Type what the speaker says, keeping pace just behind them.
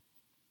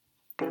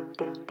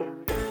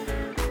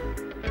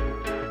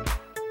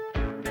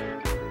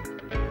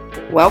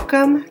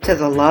Welcome to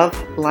the Love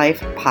Life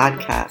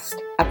Podcast,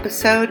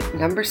 episode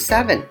number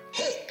 7,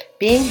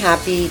 Being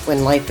Happy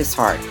When Life is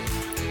Hard.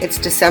 It's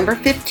December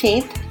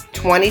 15th,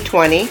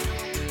 2020.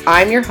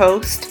 I'm your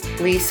host,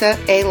 Lisa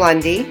A.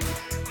 Lundy,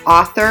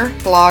 author,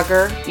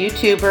 blogger,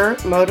 YouTuber,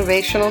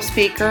 motivational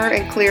speaker,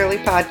 and clearly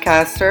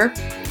podcaster.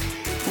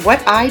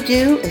 What I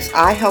do is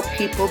I help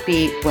people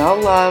be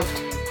well-loved,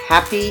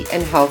 happy,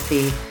 and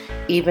healthy,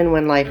 even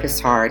when life is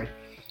hard.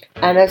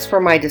 And as for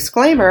my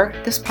disclaimer,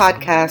 this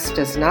podcast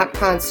does not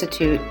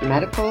constitute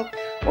medical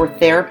or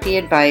therapy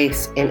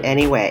advice in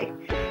any way.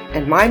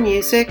 And my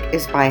music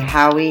is by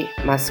Howie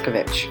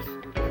Muscovich.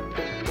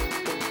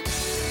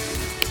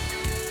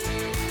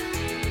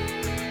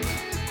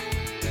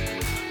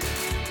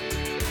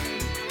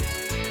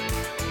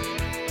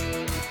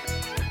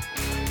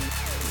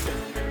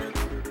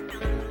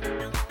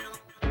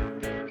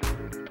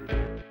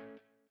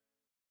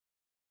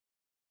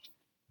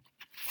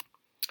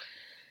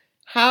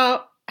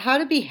 How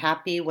to be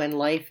happy when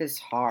life is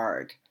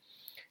hard.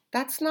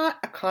 That's not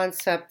a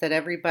concept that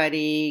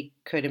everybody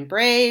could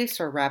embrace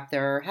or wrap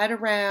their head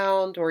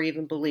around or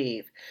even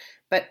believe.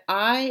 But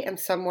I am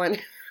someone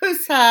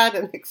who's had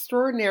an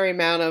extraordinary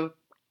amount of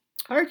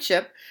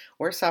hardship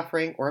or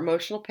suffering or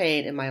emotional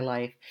pain in my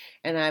life.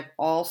 And I've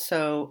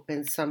also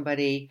been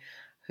somebody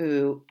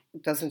who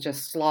doesn't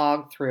just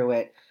slog through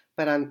it,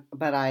 but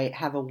I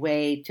have a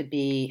way to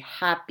be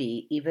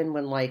happy even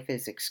when life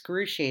is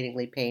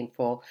excruciatingly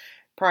painful.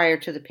 Prior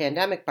to the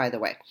pandemic, by the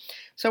way.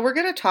 So we're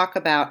going to talk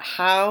about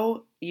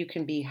how you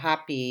can be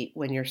happy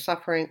when you're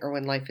suffering or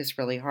when life is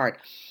really hard.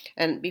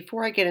 And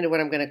before I get into what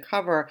I'm going to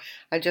cover,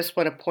 I just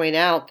want to point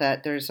out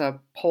that there's a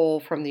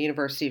poll from the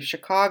University of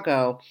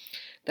Chicago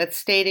that's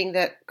stating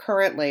that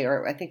currently,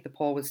 or I think the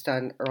poll was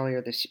done earlier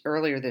this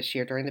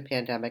year during the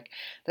pandemic,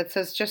 that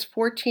says just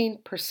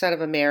 14%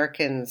 of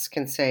Americans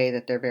can say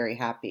that they're very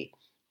happy.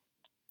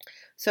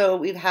 So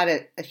we've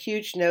had a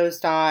huge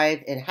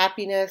nosedive in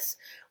happiness.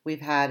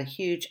 We've had a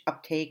huge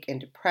uptake in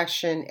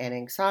depression and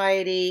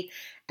anxiety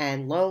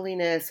and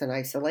loneliness and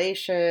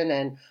isolation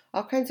and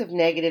all kinds of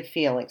negative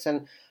feelings.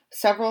 And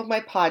several of my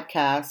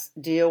podcasts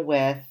deal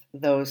with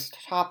those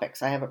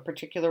topics. I have a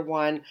particular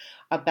one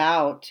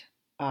about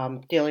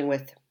dealing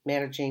with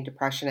managing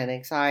depression and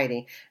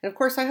anxiety. And of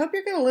course, I hope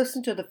you're going to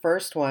listen to the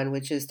first one,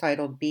 which is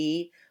titled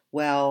Be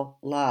Well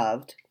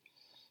Loved,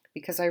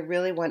 because I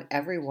really want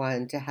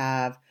everyone to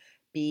have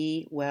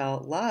be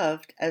well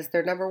loved as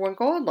their number one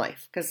goal in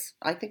life, because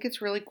I think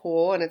it's really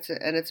cool and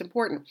it's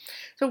important.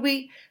 So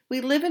we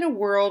live in a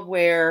world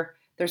where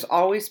there's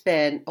always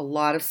been a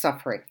lot of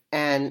suffering,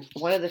 and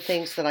one of the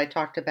things that I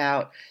talked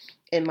about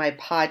in my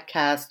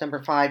podcast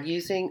number 5,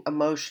 using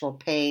emotional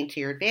pain to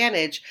your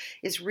advantage,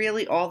 is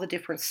really all the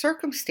different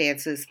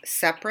circumstances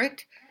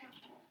separate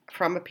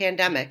from a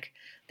pandemic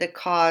that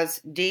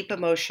cause deep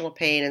emotional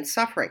pain and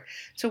suffering.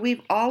 So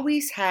we've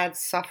always had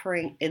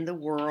suffering in the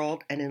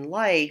world and in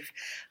life,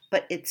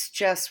 but it's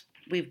just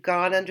we've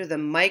gone under the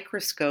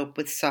microscope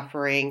with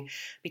suffering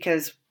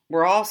because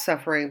we're all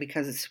suffering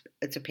because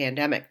it's a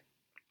pandemic.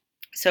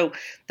 So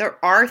there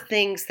are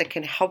things that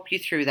can help you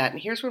through that. And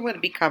here's what I'm going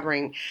to be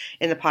covering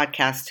in the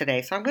podcast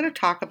today. So I'm going to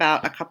talk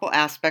about a couple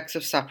aspects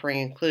of suffering,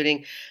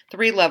 including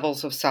 3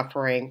 levels of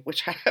suffering,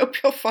 which I hope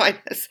you'll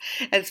find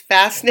as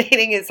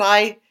fascinating as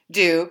I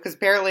do, because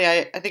apparently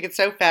I think it's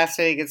so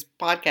fascinating it's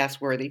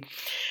podcast worthy.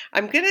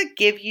 I'm going to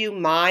give you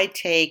my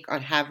take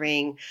on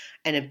having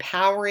an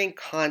empowering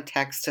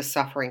context to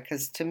suffering,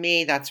 because to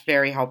me that's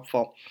very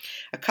helpful.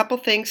 A couple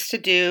things to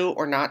do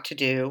or not to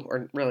do,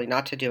 or really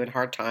not to do in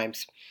hard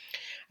times.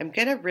 I'm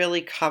going to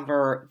really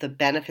cover the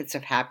benefits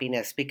of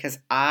happiness because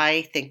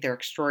I think they're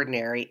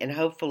extraordinary, and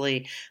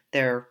hopefully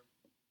they're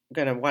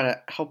going to want to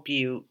help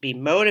you be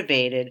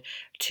motivated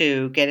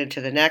to get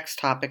into the next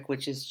topic,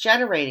 which is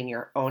generating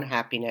your own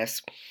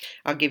happiness.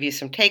 I'll give you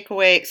some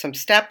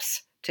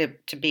steps to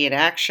be in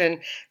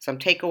action, some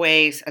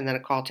takeaways, and then a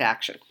call to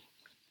action.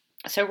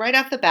 So right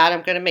off the bat,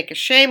 I'm going to make a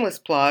shameless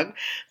plug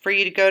for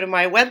you to go to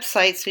my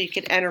website so you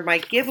can enter my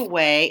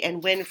giveaway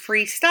and win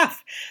free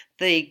stuff.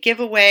 The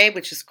giveaway,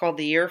 which is called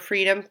the Year of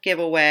Freedom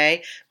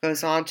giveaway,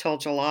 goes on till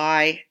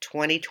July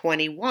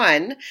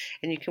 2021,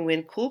 and you can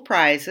win cool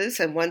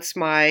prizes. And once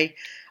my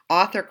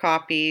author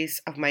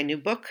copies of my new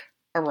book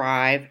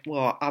arrive,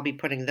 I'll be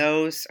putting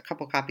a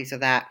couple copies of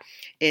that,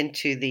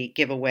 into the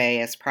giveaway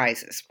as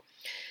prizes.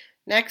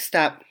 Next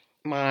up,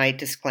 my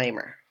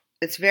disclaimer.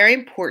 It's very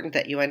important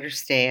that you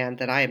understand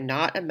that I am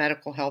not a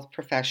medical health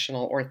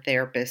professional or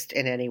therapist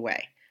in any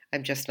way.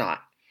 I'm just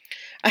not.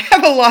 I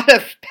have a lot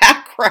of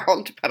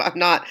background, but I'm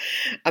not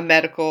a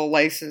medical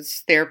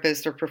licensed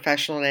therapist or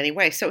professional in any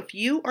way. So if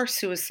you are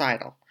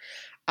suicidal,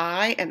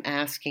 I am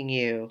asking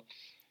you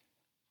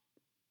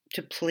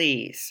to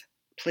please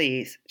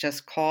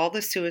just call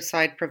the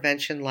Suicide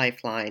Prevention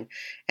Lifeline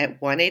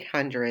at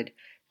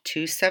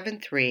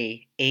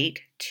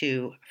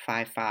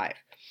 1-800-273-8255.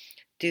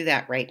 do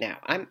that right now.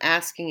 I'm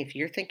asking if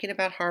you're thinking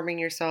about harming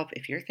yourself,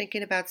 if you're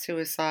thinking about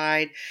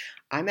suicide,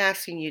 I'm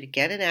asking you to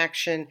get in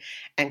action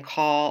and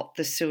call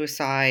the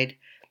Suicide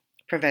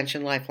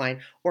Prevention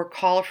Lifeline, or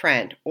call a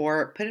friend,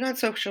 or put it on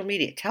social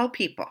media. Tell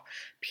people.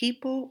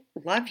 People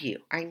love you.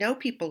 I know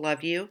people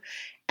love you.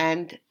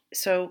 And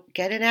so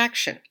get in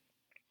action.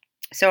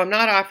 So I'm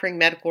not offering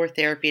medical or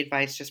therapy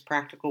advice, just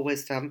practical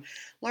wisdom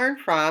learned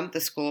from the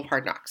School of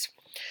Hard Knocks.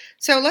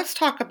 So let's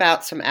talk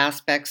about some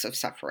aspects of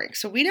suffering.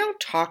 So we don't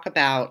talk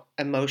about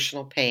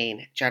emotional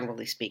pain,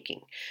 generally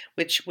speaking,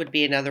 which would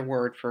be another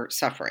word for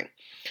suffering.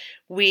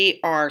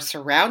 We are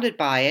surrounded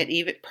by it.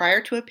 Even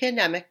prior to a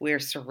pandemic, we are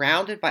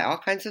surrounded by all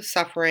kinds of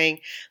suffering,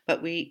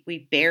 but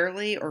we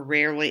barely or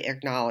rarely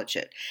acknowledge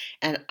it.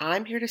 And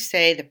I'm here to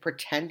say that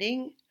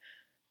pretending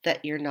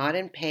that you're not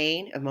in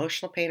pain,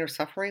 emotional pain or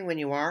suffering when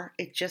you are,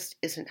 it just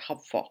isn't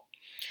helpful.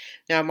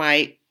 Now,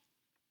 my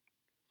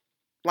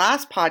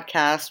last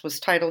podcast was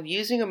titled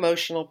Using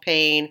Emotional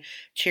Pain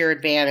to Your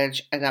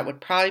Advantage, and that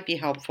would probably be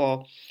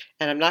helpful.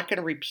 And I'm not going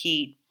to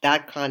repeat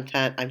that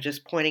content. I'm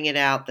just pointing it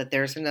out that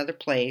there's another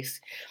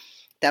place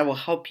that will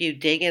help you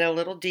dig in a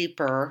little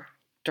deeper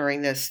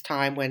during this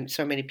time when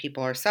so many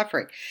people are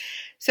suffering.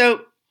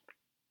 So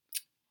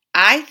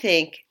I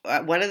think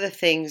one of the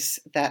things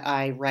that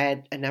I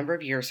read a number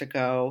of years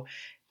ago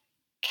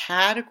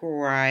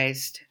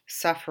categorized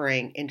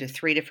suffering into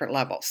 3 different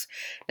levels.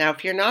 Now,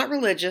 if you're not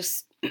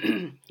religious,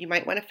 you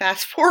might want to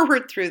fast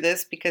forward through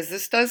this because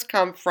this does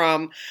come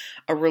from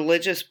a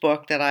religious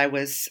book that I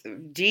was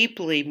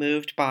deeply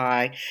moved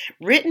by,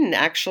 written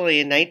actually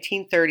in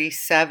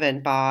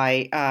 1937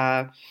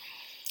 by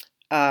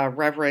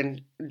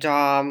Reverend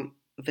Dom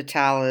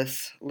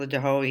Vitalis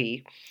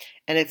Ledohi.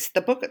 And it's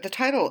the book, the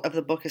title of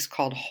the book is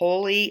called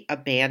Holy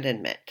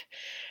Abandonment.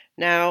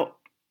 Now,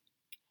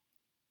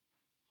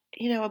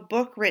 a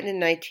book written in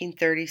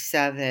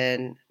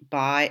 1937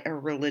 by a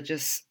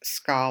religious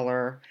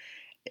scholar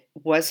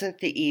wasn't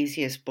the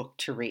easiest book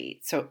to read.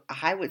 So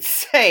I would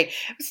say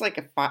it's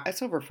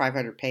it's over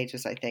 500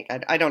 pages, I think.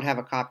 I don't have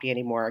a copy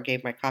anymore. I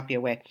gave my copy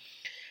away.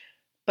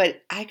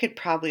 But I could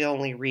probably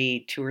only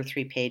read 2 or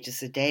 3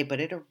 pages a day, but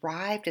it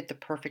arrived at the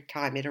perfect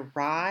time. It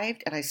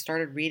arrived and I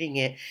started reading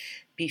it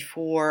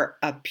before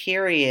a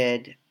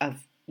period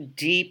of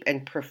deep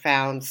and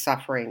profound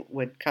suffering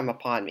would come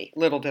upon me.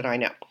 Little did I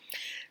know.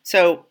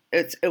 So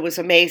it was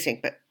amazing,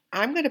 but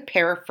I'm going to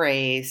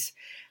paraphrase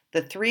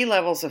the 3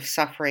 levels of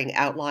suffering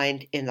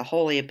outlined in the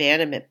Holy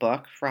Abandonment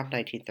book from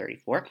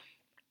 1934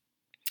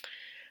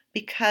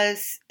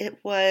 because it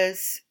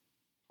was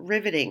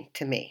riveting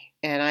to me.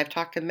 And I've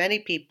talked to many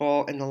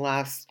people in the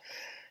last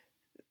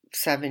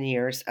 7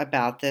 years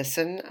about this,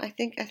 and I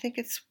think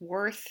it's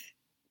worth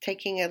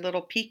taking a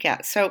little peek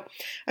at. So,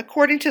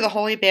 according to the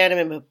Holy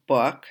Abandonment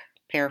book,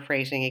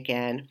 paraphrasing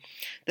again,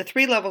 the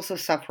 3 levels of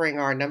suffering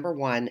are: number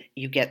 1,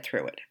 you get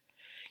through it.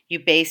 You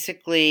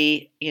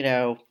basically,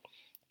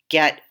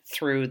 get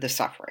through the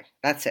suffering.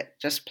 That's it.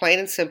 Just plain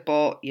and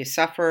simple. You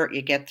suffer,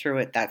 you get through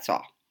it, that's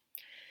all.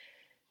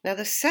 Now,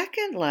 the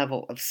second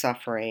level of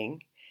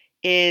suffering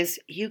is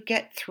you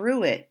get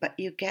through it, but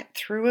you get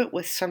through it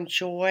with some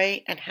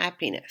joy and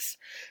happiness.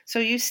 So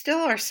you still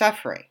are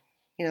suffering.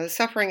 The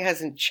suffering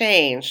hasn't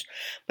changed,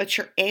 but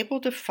you're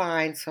able to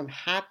find some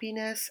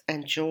happiness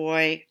and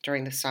joy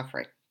during the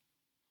suffering.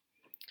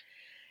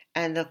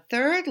 And the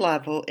third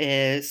level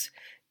is,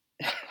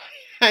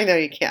 I know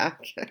you can't,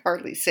 I can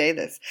hardly say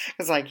this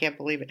because I can't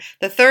believe it.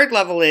 The third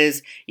level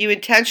is you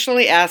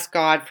intentionally ask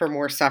God for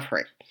more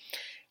suffering.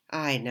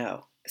 I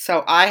know.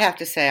 So I have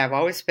to say I've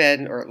always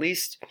been, or at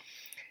least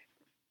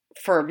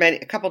for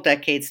a couple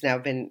decades now,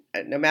 been,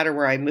 no matter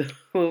where I move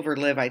or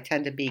live, I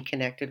tend to be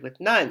connected with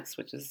nuns,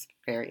 which is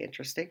very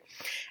interesting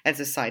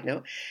as a side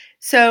note.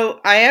 So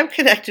I am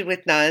connected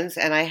with nuns,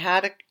 and I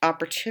had an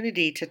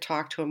opportunity to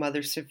talk to a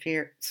Mother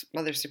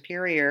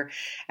Superior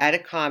at a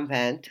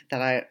convent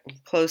that I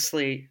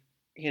closely,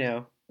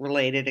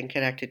 related and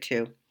connected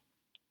to.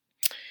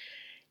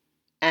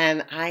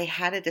 And I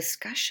had a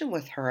discussion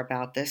with her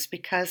about this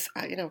because,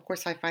 of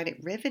course, I find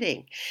it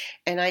riveting.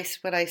 And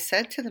what I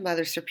said to the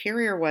Mother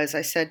Superior was,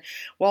 I said,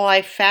 well,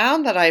 I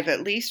found that I've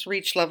at least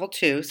reached level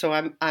 2, so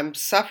I'm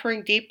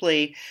suffering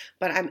deeply,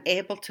 but I'm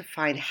able to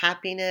find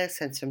happiness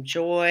and some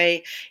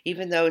joy,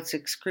 even though it's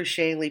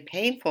excruciatingly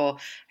painful.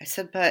 I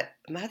said, but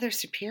Mother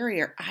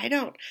Superior, I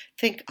don't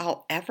think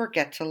I'll ever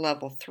get to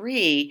level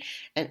 3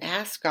 and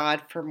ask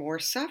God for more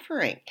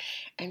suffering.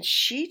 And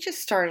she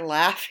just started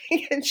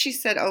laughing and she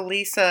said, oh,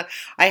 Lisa,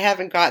 I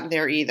haven't gotten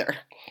there either.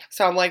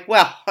 So I'm like,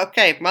 well,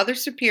 okay, if Mother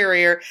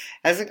Superior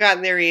hasn't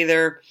gotten there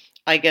either,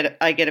 I get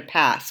a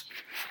pass.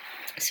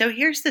 So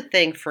here's the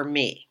thing for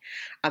me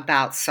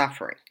about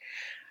suffering.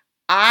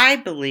 I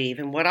believe,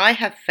 and what I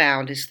have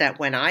found is that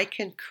when I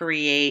can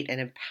create an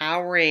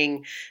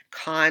empowering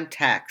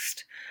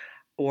context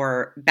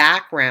or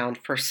background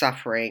for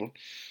suffering,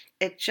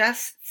 it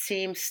just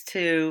seems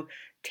to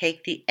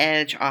take the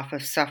edge off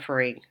of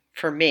suffering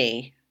for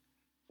me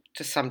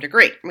to some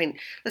degree. I mean,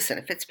 listen,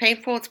 if it's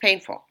painful, it's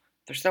painful.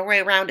 There's no way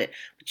around it.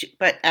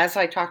 But as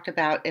I talked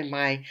about in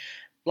my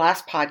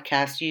last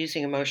podcast,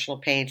 using emotional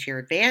pain to your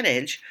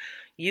advantage,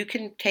 you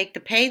can take the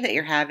pain that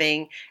you're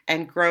having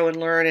and grow and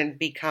learn and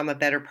become a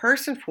better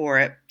person for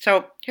it.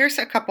 So here's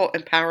a couple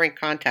empowering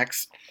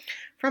contexts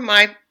from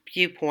my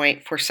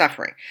viewpoint for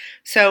suffering.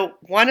 So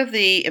one of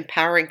the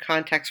empowering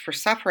contexts for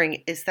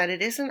suffering is that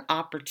it is an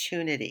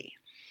opportunity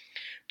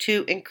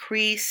to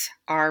increase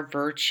our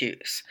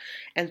virtues.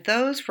 And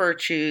those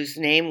virtues,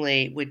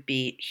 namely, would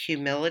be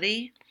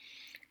humility,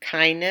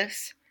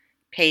 kindness,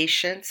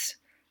 patience,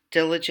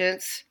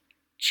 diligence,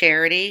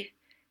 charity,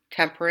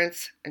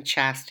 temperance, and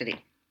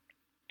chastity.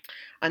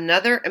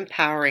 Another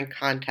empowering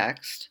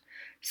context,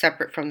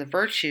 separate from the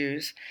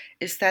virtues,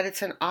 is that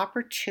it's an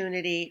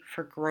opportunity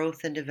for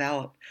growth and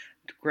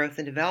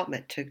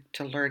development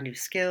to learn new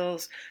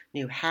skills,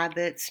 new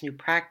habits, new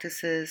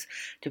practices,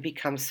 to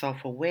become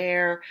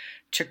self-aware,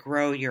 to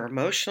grow your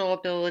emotional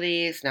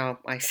abilities. Now,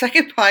 my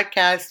second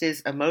podcast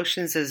is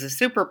Emotions as a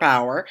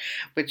Superpower,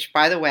 which,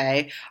 by the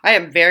way, I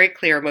am very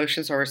clear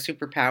emotions are a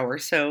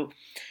superpower. So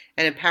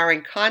an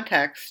empowering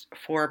context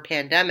for a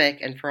pandemic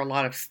and for a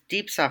lot of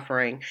deep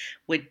suffering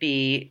would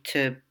be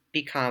to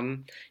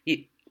become,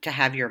 to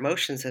have your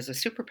emotions as a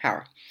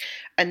superpower.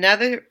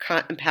 Another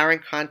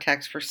empowering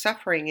context for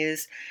suffering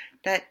is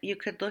that you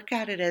could look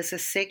at it as a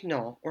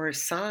signal or a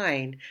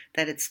sign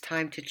that it's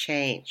time to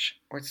change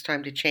or it's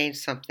time to change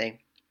something.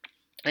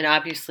 And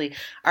obviously,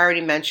 I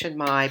already mentioned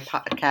my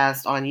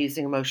podcast on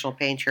using emotional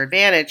pain to your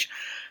advantage.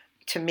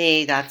 To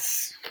me,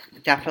 that's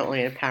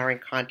definitely an empowering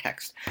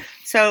context.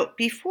 So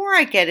before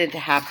I get into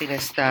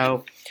happiness,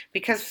 though,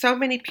 because so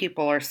many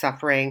people are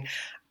suffering,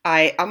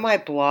 on my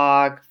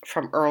blog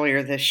from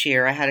earlier this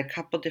year, I had a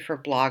couple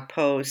different blog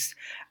posts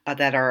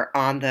that are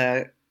on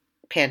the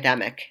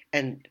pandemic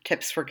and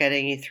tips for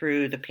getting you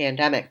through the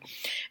pandemic.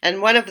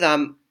 And one of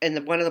them,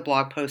 one of the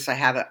blog posts, I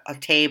have a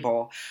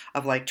table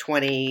of like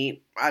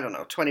 20, I don't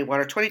know, 21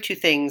 or 22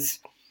 things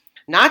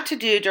not to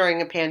do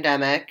during a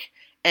pandemic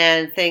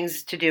and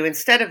things to do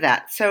instead of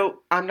that.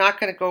 So I'm not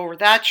going to go over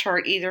that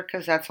chart either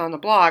because that's on the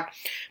blog.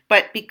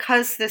 But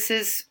because this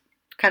is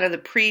kind of the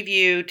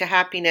preview to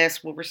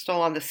happiness, well, we're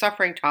still on the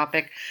suffering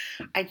topic,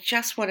 I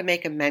just want to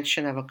make a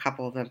mention of a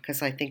couple of them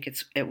because I think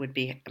it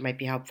might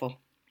be helpful.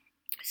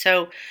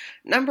 So,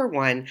 number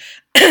one,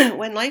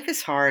 when life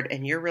is hard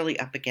and you're really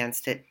up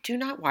against it, do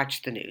not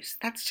watch the news.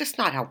 That's just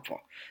not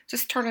helpful.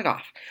 Just turn it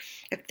off.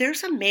 If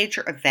there's a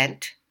major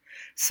event,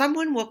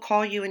 someone will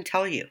call you and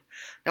tell you.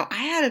 Now, I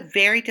had a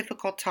very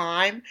difficult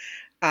time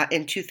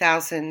in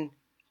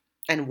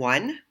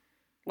 2001.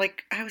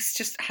 Like, I was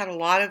just had a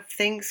lot of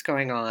things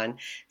going on.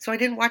 So I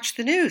didn't watch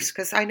the news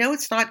because I know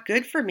it's not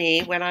good for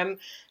me when I'm,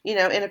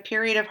 in a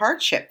period of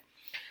hardship.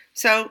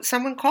 So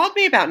someone called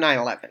me about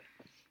 9/11.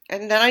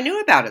 And then I knew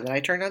about it. Then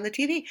I turned on the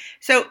TV.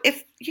 So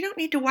if you don't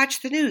need to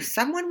watch the news,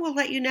 someone will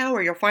let you know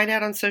or you'll find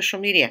out on social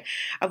media.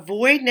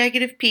 Avoid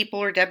negative people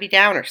or Debbie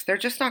Downers. They're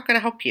just not going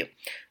to help you.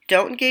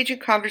 Don't engage in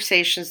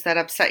conversations that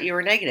upset you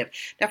or negative.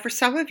 Now, for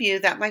some of you,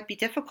 that might be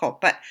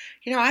difficult. But,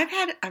 I've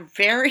had a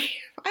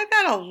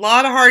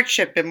lot of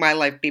hardship in my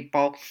life,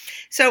 people.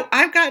 So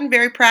I've gotten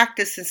very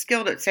practiced and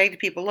skilled at saying to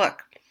people,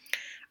 look,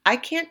 I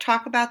can't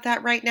talk about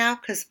that right now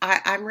because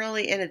I'm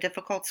really in a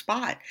difficult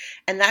spot.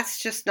 And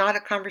that's just not a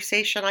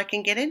conversation I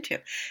can get into.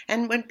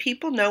 And when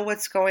people know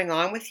what's going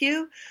on with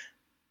you,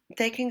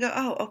 they can go,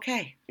 oh,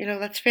 okay,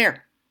 that's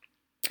fair.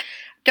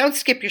 Don't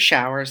skip your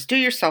showers. Do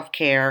your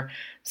self-care.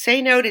 Say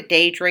no to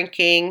day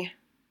drinking.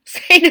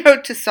 Say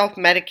no to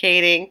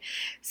self-medicating.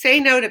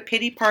 Say no to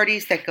pity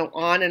parties that go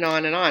on and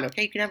on and on.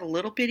 Okay, you can have a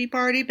little pity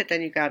party, but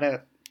then you got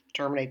to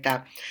terminate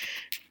that.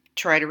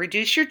 Try to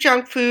reduce your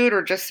junk food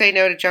or just say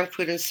no to junk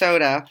food and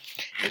soda.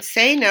 And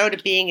say no to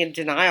being in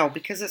denial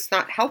because it's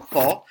not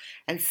helpful.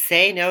 And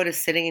say no to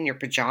sitting in your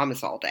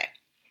pajamas all day.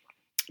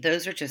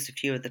 Those are just a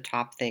few of the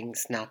top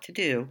things not to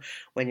do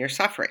when you're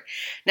suffering.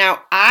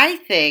 Now, I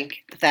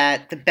think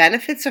that the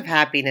benefits of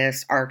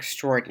happiness are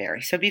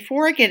extraordinary. So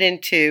before I get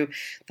into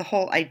the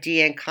whole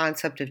idea and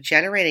concept of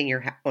generating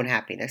your own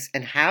happiness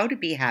and how to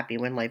be happy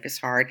when life is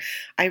hard,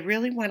 I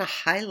really want to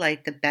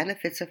highlight the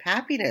benefits of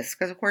happiness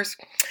because, of course,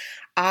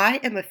 I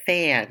am a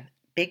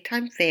big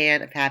time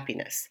fan of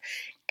happiness.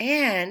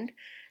 And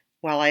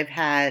while I've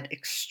had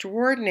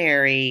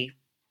extraordinary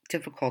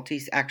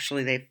difficulties,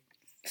 actually,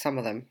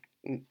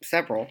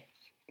 several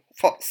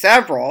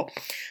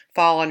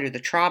fall under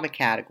the trauma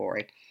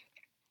category.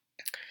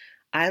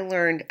 I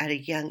learned at a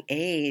young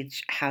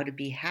age how to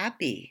be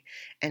happy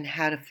and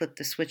how to flip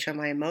the switch on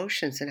my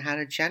emotions and how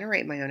to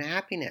generate my own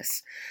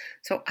happiness.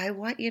 So I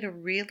want you to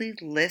really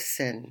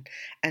listen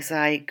as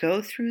I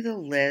go through the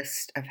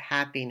list of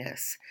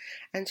happiness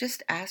and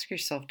just ask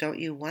yourself, don't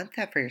you want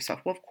that for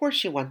yourself? Well, of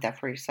course you want that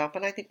for yourself,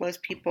 and I think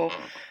most people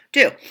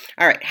do.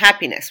 All right,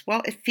 happiness.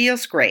 Well, it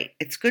feels great.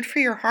 It's good for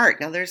your heart.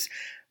 Now, there's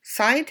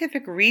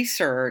scientific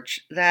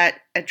research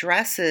that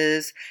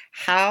addresses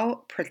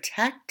how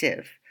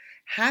protective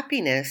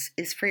happiness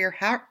is for your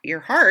heart,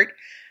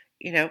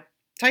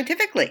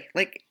 scientifically.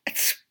 Like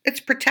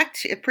it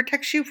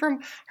protects you from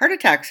heart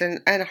attacks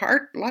and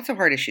lots of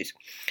heart issues.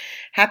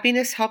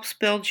 Happiness helps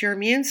build your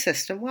immune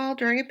system. Well,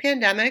 during a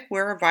pandemic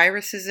where a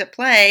virus is at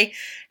play,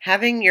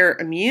 having your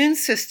immune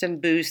system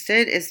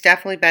boosted is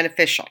definitely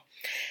beneficial.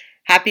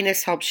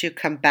 Happiness helps you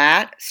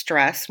combat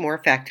stress more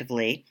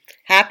effectively.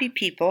 Happy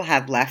people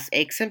have less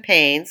aches and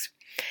pains.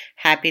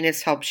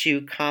 Happiness helps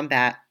you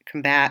combat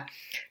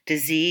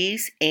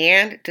disease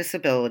and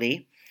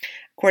disability.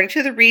 According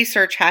to the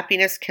research,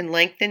 happiness can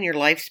lengthen your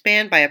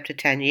lifespan by up to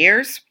 10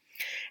 years.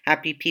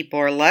 Happy people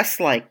are less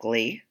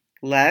likely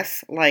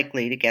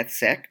to get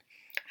sick.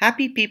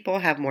 Happy people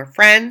have more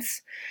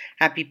friends.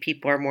 Happy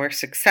people are more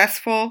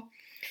successful.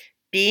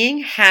 Being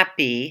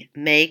happy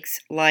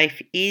makes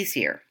life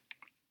easier.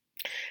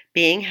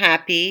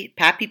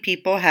 Happy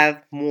people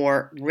have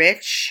more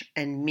rich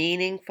and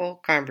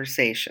meaningful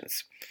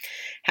conversations.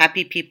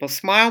 Happy people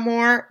smile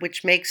more,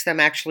 which makes them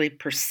actually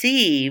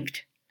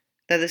perceived.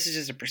 Now, this is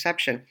just a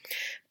perception,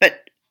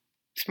 but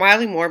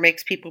smiling more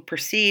makes people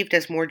perceived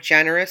as more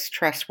generous,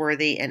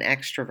 trustworthy, and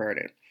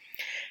extroverted.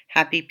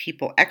 Happy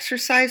people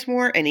exercise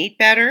more and eat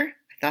better.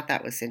 I thought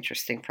that was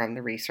interesting from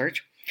the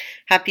research.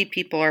 Happy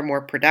people are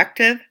more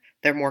productive.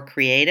 They're more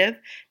creative.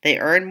 They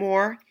earn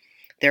more.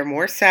 They're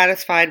more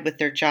satisfied with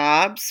their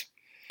jobs.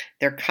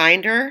 They're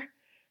kinder.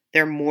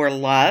 They're more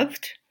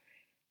loved.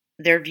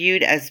 They're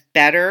viewed as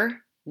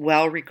better,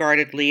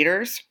 well-regarded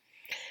leaders.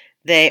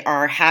 They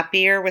are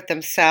happier with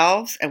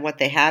themselves and what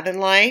they have in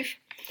life.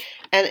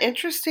 And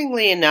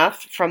interestingly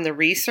enough, from the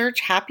research,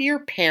 happier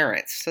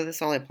parents, so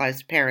this only applies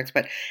to parents,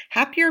 but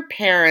happier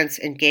parents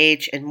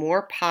engage in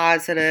more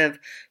positive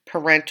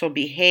parental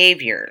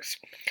behaviors.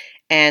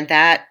 And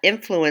that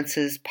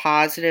influences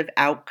positive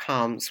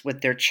outcomes with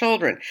their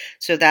children.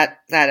 So that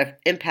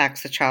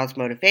impacts the child's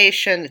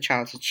motivation, the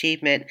child's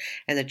achievement,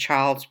 and the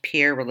child's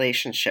peer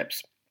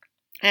relationships.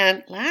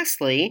 And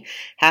lastly,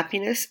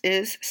 happiness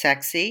is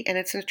sexy and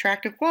it's an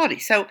attractive quality.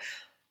 So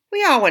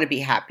we all want to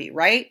be happy,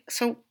 right?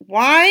 So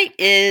why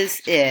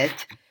is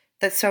it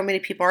that so many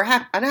people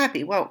are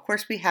unhappy? Well, of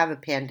course, we have a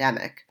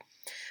pandemic.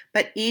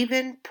 But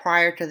even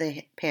prior to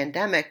the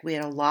pandemic, we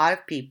had a lot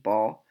of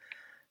people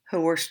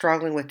who were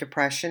struggling with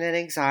depression and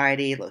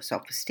anxiety, low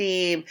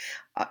self-esteem,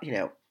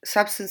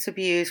 substance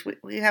abuse.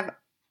 We have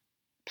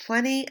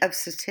plenty of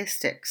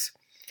statistics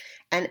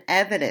and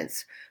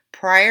evidence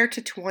prior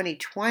to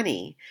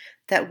 2020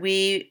 that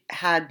we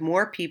had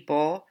more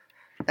people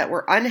that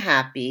were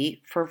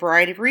unhappy for a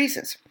variety of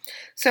reasons.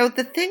 So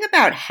the thing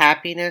about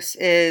happiness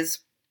is,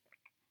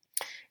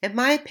 in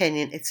my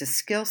opinion, it's a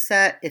skill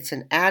set, it's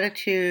an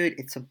attitude,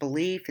 it's a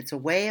belief, it's a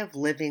way of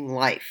living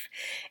life.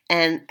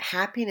 And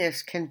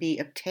happiness can be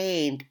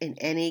obtained in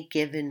any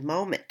given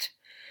moment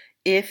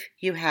if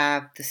you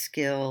have the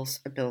skills,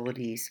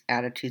 abilities,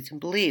 attitudes,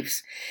 and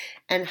beliefs.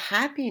 And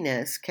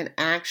happiness can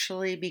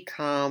actually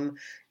become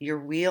your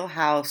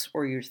wheelhouse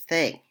or your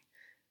thing.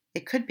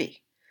 It could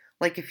be.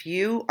 Like if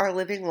you are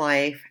living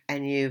life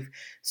and you've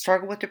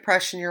struggled with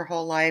depression your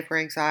whole life or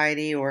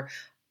anxiety or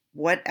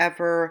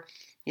whatever,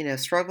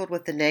 struggled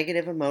with the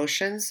negative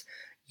emotions,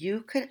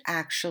 you could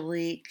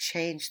actually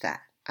change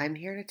that. I'm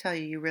here to tell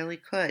you, you really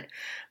could.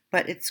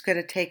 But it's going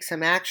to take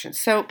some action.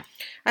 So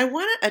I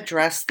want to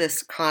address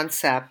this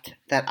concept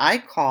that I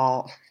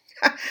call,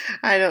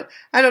 I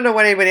don't know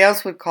what anybody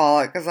else would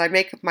call it because I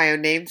make up my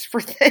own names for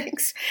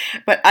things,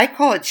 but I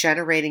call it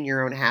generating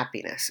your own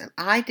happiness. And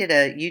I did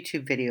a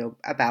YouTube video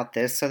about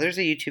this. So there's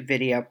a YouTube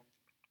video.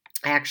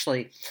 I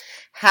actually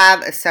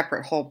have a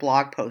separate whole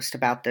blog post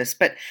about this.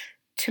 But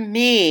to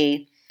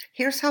me,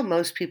 here's how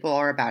most people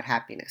are about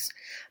happiness.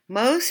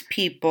 Most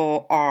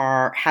people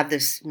have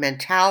this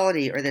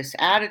mentality or this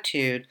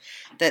attitude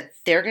that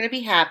they're going to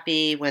be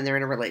happy when they're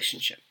in a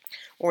relationship,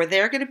 or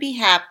they're going to be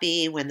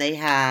happy when they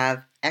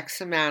have X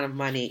amount of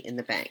money in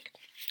the bank,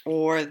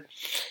 or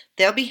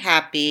they'll be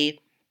happy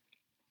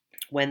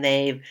when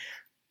they've,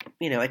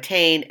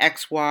 attained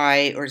X,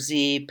 Y, or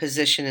Z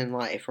position in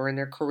life or in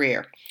their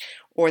career.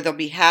 Or they'll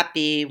be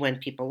happy when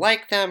people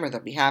like them, or they'll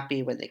be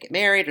happy when they get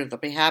married, or they'll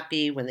be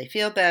happy when they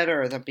feel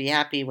better, or they'll be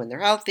happy when they're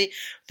healthy.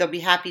 They'll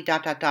be happy, ...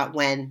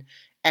 when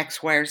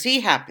X, Y, or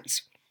Z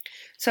happens.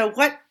 So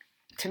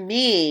to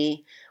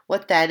me,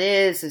 what that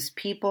is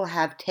people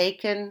have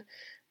taken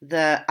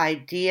the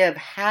idea of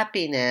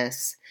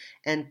happiness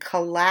and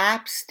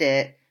collapsed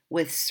it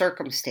with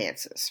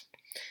circumstances.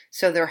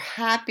 So their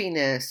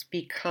happiness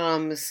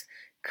becomes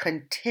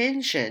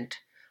contingent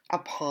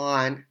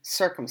upon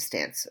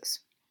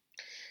circumstances.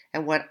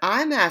 And what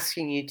I'm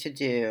asking you to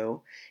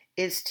do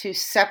is to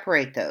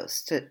separate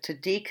those, to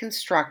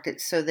deconstruct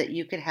it so that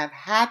you can have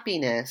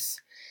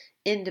happiness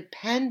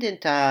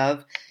independent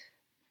of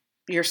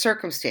your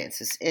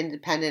circumstances,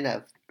 independent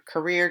of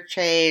career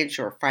change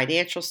or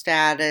financial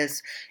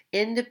status,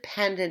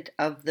 independent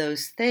of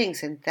those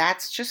things. And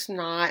that's just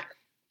not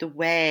the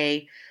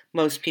way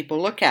most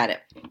people look at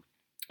it.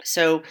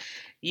 So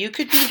you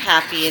could be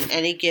happy in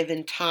any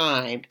given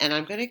time. And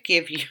I'm going to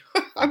give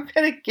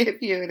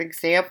you an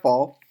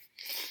example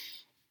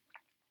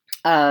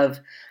of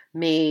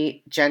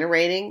me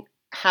generating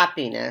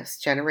happiness,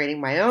 generating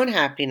my own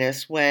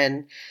happiness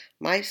when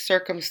my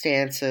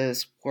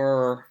circumstances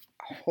were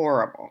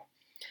horrible.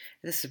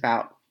 This is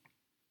about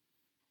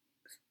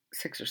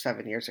 6 or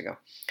 7 years ago.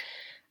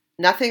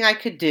 Nothing I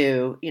could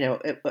do,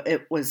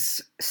 it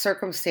was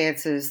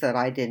circumstances that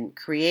I didn't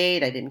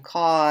create, I didn't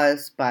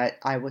cause, but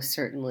I was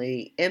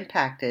certainly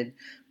impacted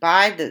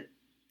by the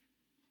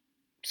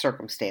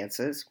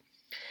circumstances.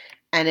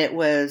 And it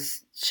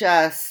was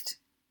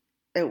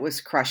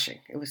crushing.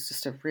 It was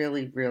just a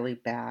really, really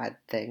bad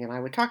thing. And I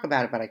would talk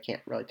about it, but I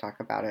can't really talk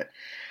about it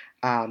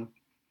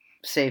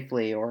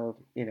safely or,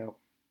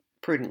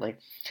 prudently.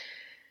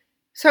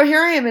 So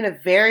here I am in a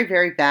very,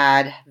 very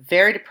bad,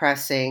 very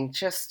depressing,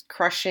 just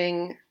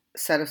crushing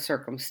set of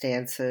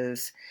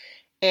circumstances.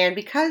 And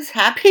because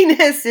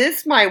happiness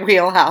is my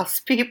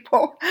wheelhouse,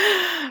 people,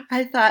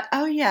 I thought,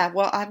 oh yeah,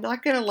 well, I'm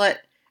not going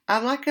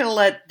to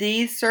let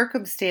these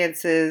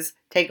circumstances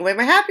take away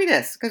my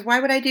happiness, because why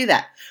would I do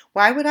that?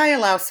 Why would I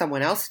allow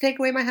someone else to take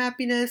away my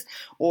happiness,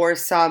 or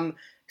some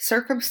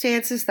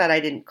circumstances that I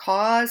didn't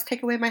cause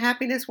take away my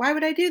happiness? Why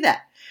would I do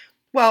that?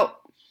 Well,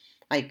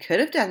 I could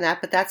have done that,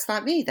 but that's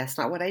not me. That's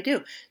not what I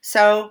do.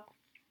 So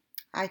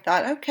I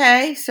thought,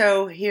 okay,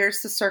 so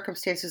here's the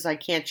circumstances I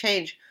can't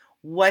change.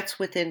 What's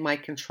within my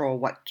control?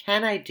 What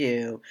can I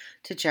do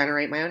to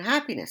generate my own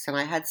happiness? And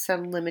I had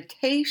some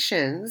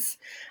limitations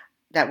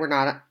that were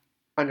not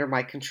under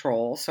my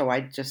control, so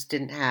I just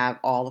didn't have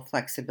all the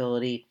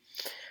flexibility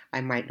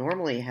I might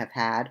normally have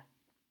had.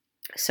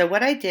 So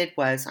what I did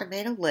was I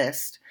made a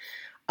list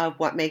of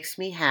what makes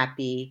me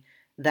happy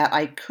that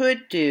I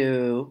could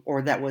do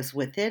or that was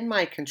within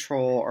my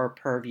control or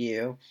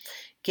purview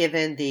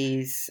given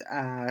these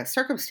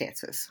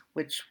circumstances,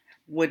 which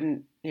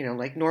wouldn't,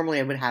 like normally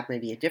I would have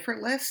maybe a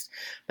different list,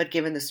 but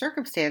given the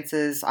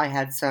circumstances, I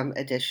had some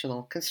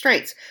additional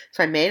constraints.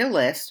 So I made a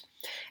list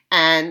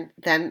and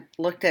then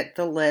looked at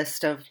the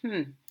list of,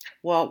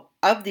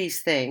 of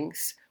these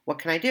things, what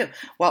can I do?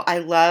 Well, I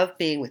love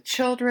being with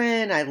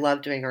children. I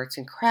love doing arts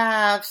and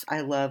crafts.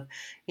 I love,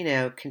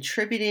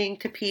 contributing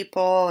to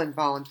people and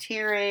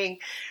volunteering.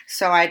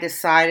 So I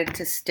decided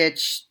to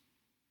stitch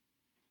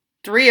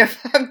 3 of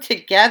them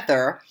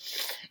together.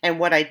 And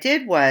what I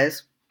did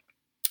was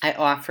I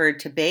offered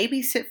to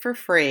babysit for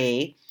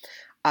free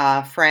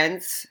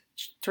friends,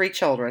 3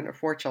 children or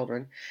 4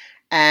 children,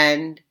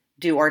 and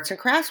do arts and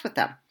crafts with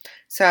them.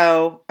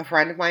 So a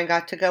friend of mine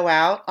got to go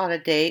out on a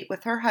date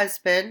with her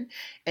husband,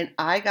 and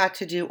I got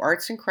to do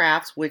arts and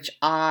crafts, which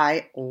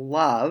I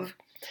love,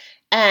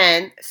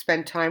 and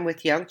spend time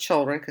with young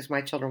children, because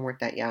my children weren't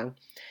that young.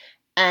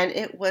 And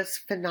it was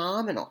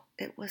phenomenal.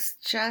 It was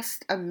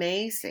just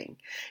amazing.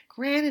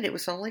 Granted, it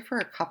was only for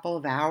a couple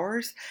of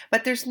hours,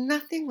 but there's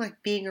nothing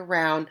like being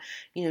around,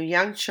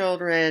 young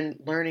children,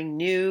 learning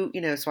new,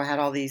 so I had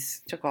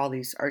took all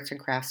these arts and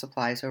crafts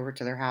supplies over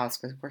to their house,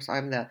 because of course I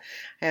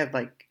have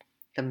like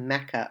the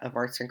mecca of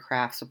arts and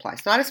crafts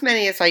supplies. Not as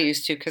many as I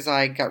used to, because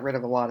I got rid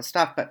of a lot of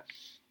stuff, but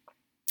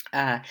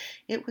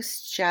it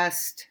was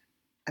just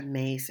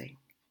amazing.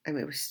 I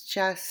mean, it was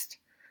just,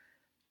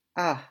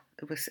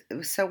 it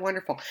was so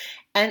wonderful.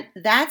 And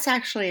that's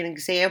actually an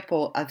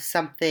example of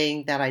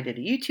something that I did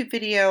a YouTube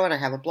video and I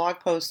have a blog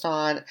post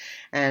on,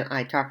 and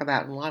I talk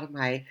about in a lot of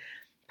my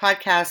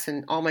podcasts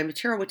and all my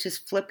material, which is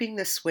flipping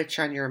the switch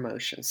on your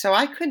emotions. So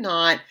I could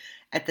not,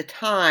 at the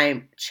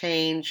time,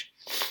 change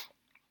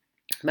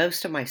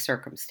most of my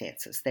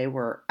circumstances. They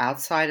were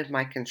outside of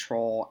my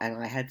control, and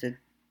I had to,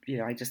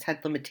 I just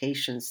had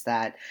limitations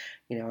that,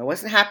 I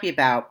wasn't happy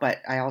about, but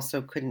I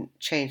also couldn't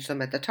change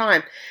them at the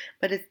time.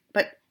 But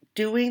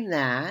doing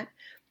that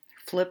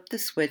flipped the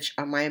switch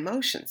on my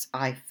emotions.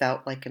 I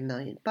felt like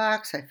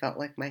 $1,000,000. I felt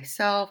like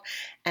myself,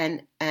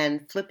 and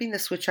flipping the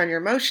switch on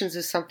your emotions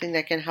is something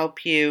that can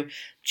help you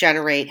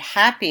generate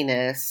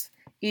happiness,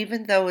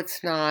 even though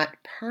it's not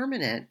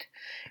permanent.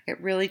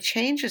 It really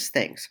changes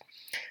things.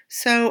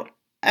 So,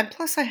 and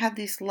plus I have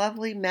these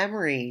lovely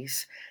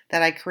memories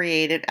that I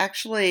created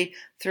actually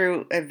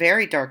through a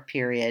very dark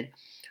period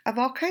of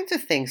all kinds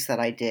of things that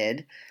I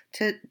did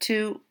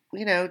to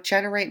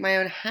generate my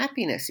own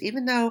happiness,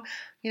 even though,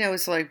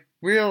 it's like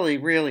really,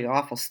 really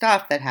awful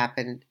stuff that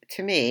happened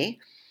to me,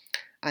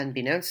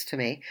 unbeknownst to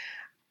me.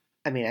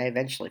 I mean, I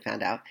eventually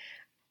found out.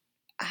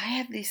 I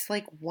have these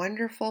like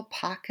wonderful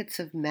pockets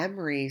of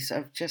memories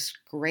of just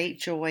great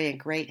joy and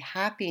great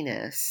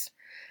happiness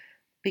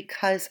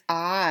because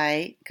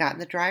I got in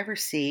the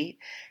driver's seat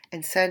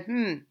and said,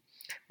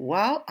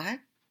 well, I'd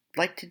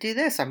like to do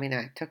this. I mean,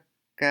 I took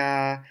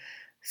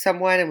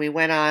someone and we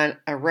went on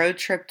a road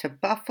trip to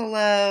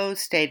Buffalo,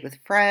 stayed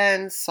with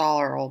friends, saw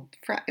our old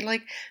friend.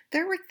 Like,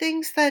 there were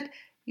things that,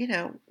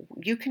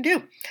 you can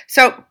do.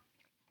 So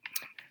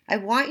I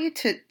want you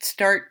to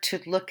start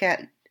to look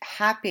at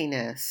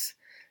happiness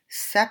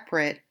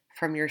separate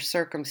from your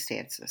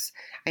circumstances.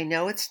 I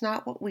know it's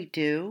not what we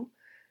do,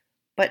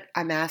 but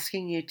I'm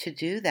asking you to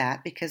do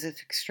that because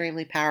it's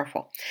extremely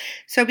powerful.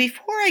 So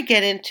before I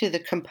get into the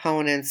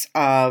components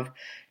of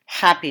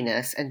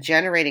happiness and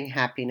generating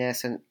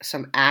happiness and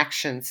some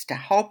actions to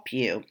help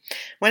you, I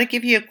want to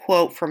give you a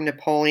quote from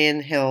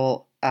Napoleon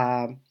Hill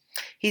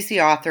He's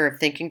the author of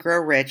Think and Grow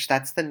Rich.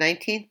 That's the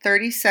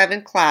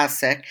 1937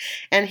 classic.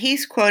 And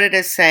he's quoted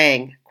as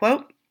saying,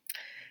 quote,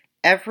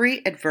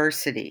 "Every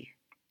adversity,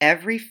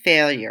 every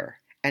failure,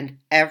 and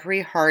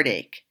every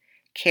heartache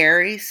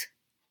carries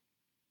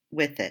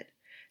with it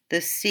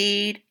the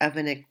seed of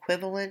an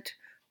equivalent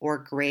or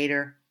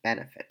greater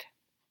benefit."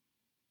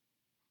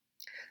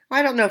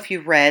 I don't know if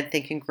you've read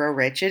Think and Grow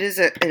Rich. It is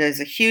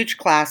a huge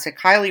classic.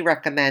 Highly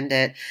recommend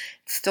it.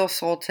 It's still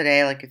sold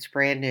today like it's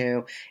brand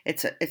new.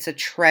 It's a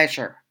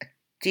treasure, a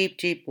deep,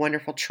 deep,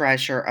 wonderful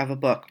treasure of a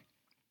book.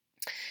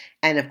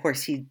 And of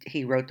course,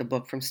 he wrote the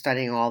book from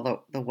studying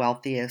all the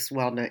wealthiest,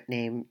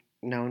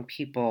 known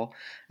people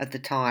at the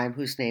time,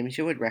 whose names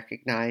you would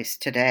recognize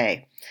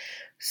today.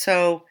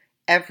 So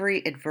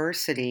every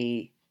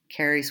adversity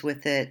carries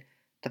with it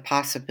the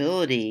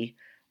possibility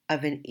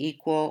of an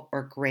equal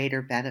or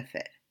greater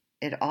benefit.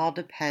 It all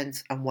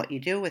depends on what you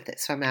do with it.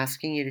 So I'm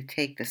asking you to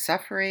take the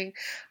suffering,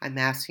 I'm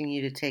asking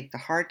you to take the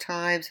hard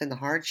times and the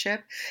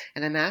hardship,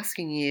 and I'm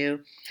asking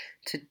you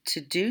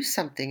to do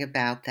something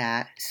about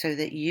that so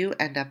that you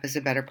end up as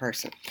a better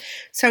person.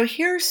 So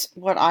here's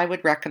what I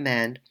would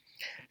recommend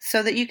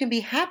so that you can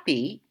be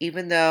happy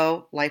even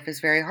though life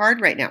is very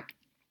hard right now.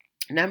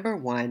 Number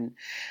one,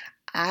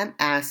 I'm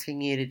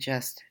asking you to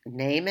just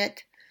name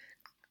it,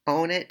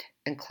 own it,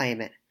 and claim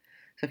it.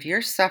 So if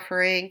you're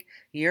suffering,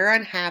 you're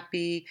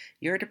unhappy,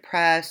 you're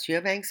depressed, you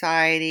have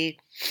anxiety,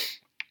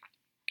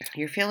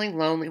 you're feeling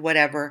lonely,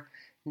 whatever,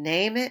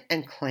 name it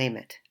and claim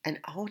it and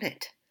own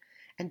it.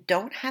 And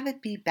don't have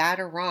it be bad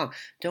or wrong.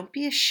 Don't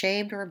be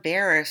ashamed or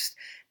embarrassed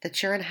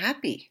that you're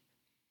unhappy.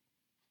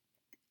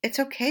 It's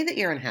okay that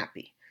you're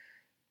unhappy.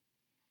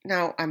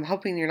 Now, I'm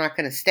hoping you're not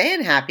going to stay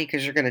unhappy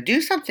because you're going to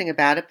do something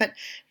about it, but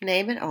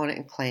name it, own it,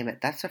 and claim it.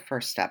 That's the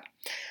first step.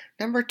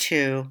 Number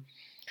two,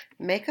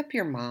 make up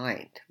your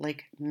mind.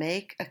 Like,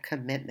 make a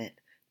commitment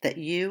that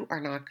you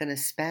are not going to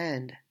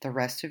spend the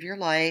rest of your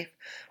life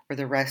or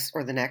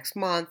the next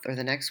month or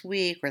the next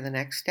week or the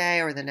next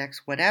day or the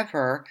next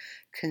whatever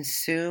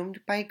consumed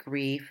by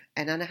grief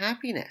and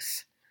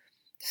unhappiness.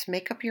 Just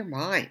make up your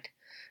mind.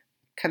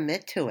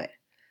 Commit to it.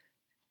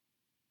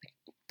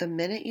 The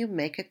minute you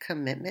make a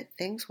commitment,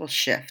 things will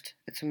shift.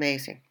 It's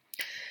amazing.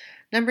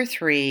 Number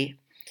three,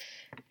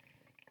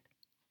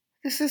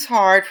 this is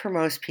hard for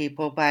most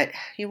people, but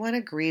you want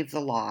to grieve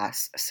the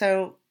loss.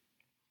 So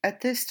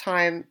at this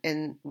time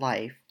in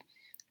life,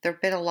 there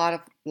have been a lot of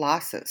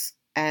losses,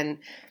 and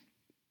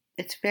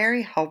it's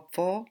very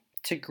helpful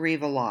to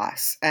grieve a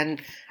loss.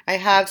 And I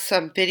have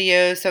some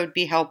videos that would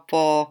be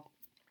helpful.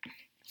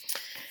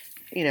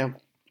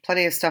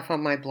 Plenty of stuff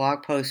on my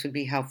blog post would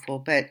be helpful.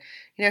 But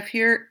if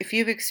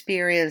you've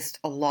experienced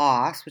a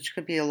loss, which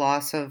could be a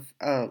loss of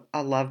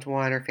a loved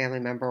one or family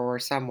member or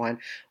someone,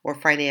 or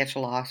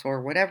financial loss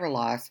or whatever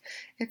loss,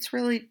 it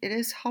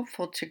is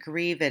helpful to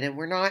grieve it. And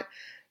we're not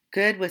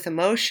good with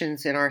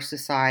emotions in our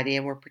society,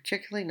 and we're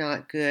particularly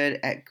not good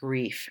at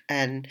grief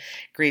and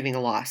grieving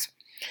a loss.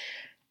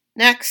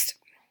 Next,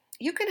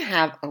 you can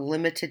have a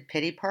limited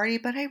pity party,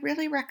 but I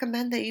really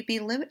recommend that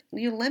you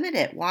limit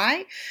it.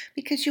 Why?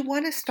 Because you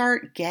want to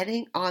start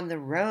getting on the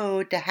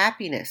road to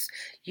happiness.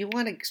 You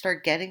want to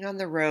start getting on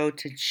the road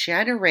to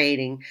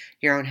generating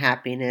your own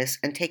happiness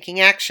and taking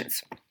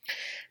actions.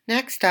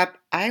 Next up,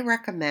 I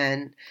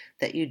recommend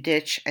that you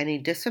ditch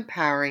any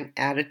disempowering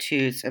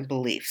attitudes and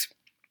beliefs.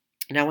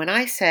 Now, when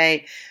I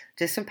say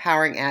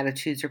disempowering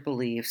attitudes or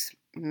beliefs,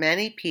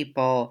 many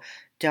people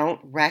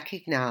don't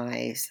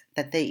recognize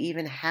that they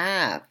even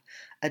have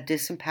a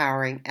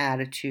disempowering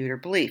attitude or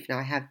belief. Now,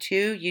 I have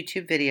two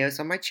YouTube videos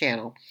on my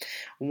channel.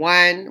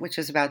 One, which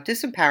is about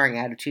disempowering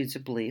attitudes or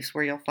beliefs,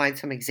 where you'll find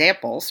some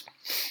examples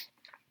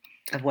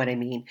of what I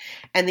mean.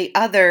 And the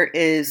other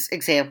is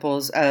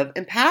examples of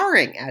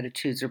empowering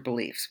attitudes or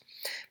beliefs.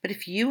 But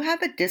if you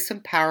have a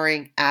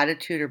disempowering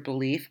attitude or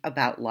belief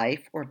about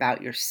life or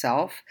about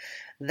yourself,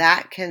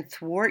 that can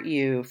thwart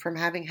you from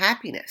having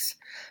happiness.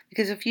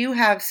 Because if you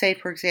have, say,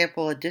 for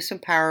example, a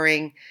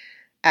disempowering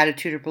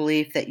attitude or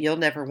belief that you'll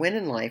never win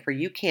in life or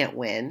you can't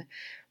win,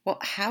 well,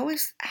 how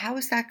is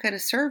that going to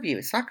serve you?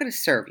 It's not going to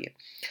serve you.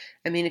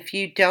 I mean, if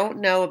you don't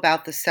know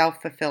about the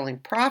self-fulfilling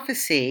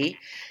prophecy,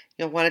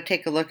 you'll want to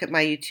take a look at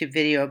my YouTube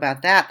video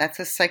about that. That's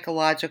a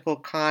psychological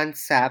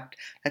concept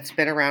that's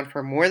been around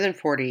for more than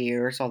 40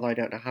 years, although I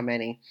don't know how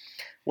many.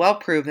 Well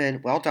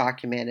proven, well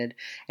documented,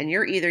 and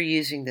you're either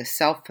using the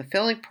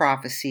self-fulfilling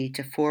prophecy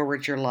to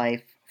forward your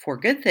life for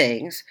good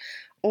things,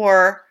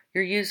 or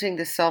you're using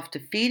the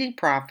self-defeating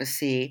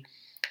prophecy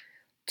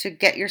to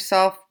get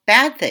yourself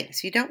bad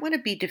things. You don't want to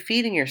be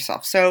defeating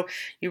yourself. So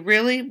you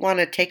really want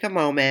to take a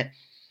moment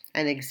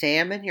and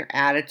examine your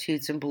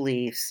attitudes and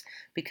beliefs,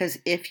 because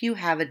if you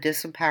have a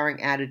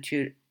disempowering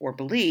attitude or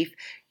belief,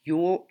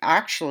 you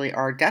actually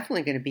are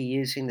definitely going to be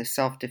using the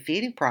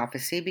self-defeating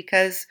prophecy,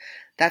 because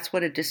that's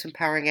what a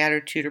disempowering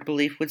attitude or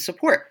belief would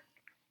support.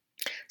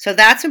 So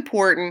that's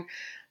important.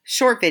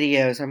 Short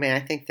videos, I mean, I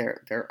think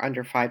they're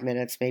under 5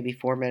 minutes, maybe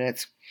 4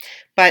 minutes.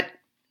 But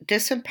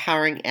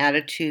disempowering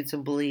attitudes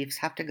and beliefs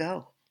have to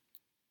go.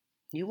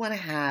 You want to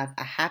have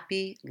a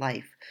happy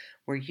life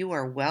where you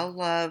are well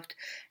loved,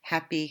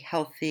 happy,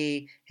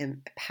 healthy,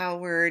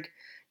 empowered.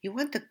 You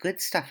want the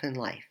good stuff in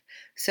life.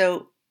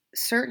 So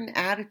certain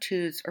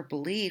attitudes or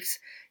beliefs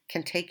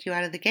can take you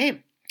out of the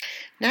game.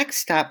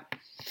 Next up,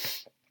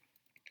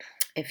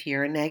 if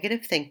you're a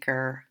negative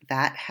thinker,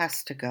 that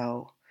has to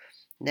go.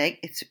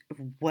 It's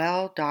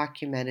well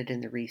documented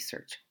in the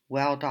research,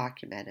 well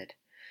documented,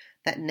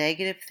 that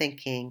negative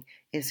thinking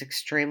is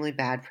extremely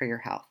bad for your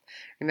health.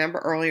 Remember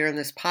earlier in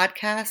this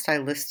podcast, I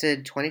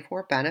listed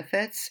 24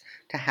 benefits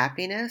to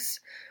happiness?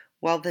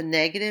 Well, the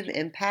negative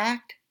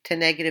impact to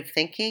negative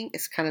thinking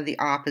is kind of the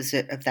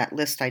opposite of that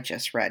list I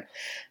just read.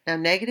 Now,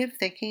 negative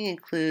thinking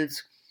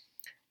includes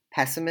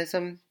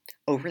pessimism,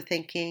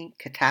 overthinking,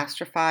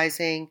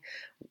 catastrophizing,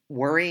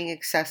 worrying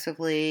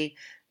excessively,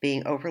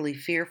 being overly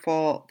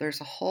fearful. There's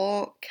a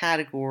whole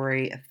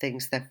category of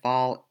things that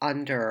fall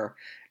under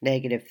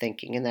negative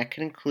thinking, and that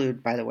can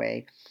include, by the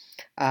way,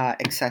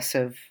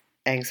 excessive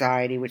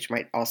anxiety, which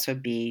might also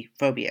be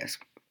phobias.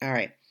 All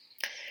right.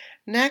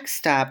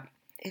 Next up,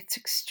 it's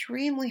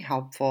extremely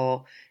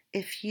helpful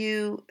if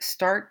you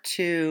start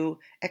to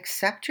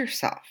accept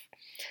yourself.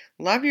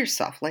 Love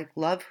yourself, like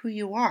love who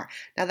you are.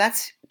 Now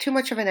that's too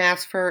much of an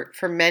ask for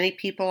many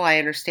people. I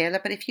understand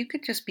that, but if you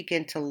could just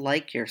begin to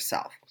like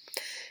yourself.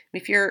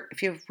 If you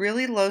have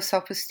really low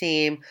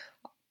self-esteem,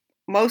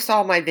 most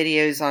all my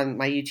videos on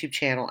my YouTube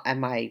channel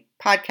and my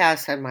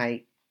podcast and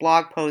my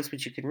blog posts,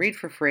 which you can read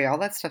for free, all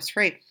that stuff's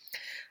free,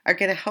 are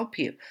going to help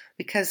you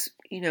because,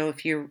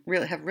 if you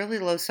really have really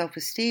low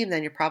self-esteem,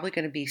 then you're probably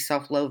going to be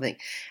self-loathing.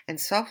 And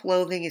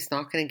self-loathing is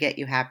not going to get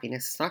you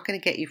happiness. It's not going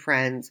to get you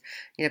friends.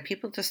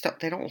 People just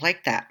don't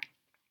like that.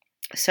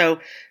 So,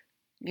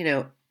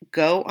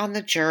 go on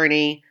the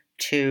journey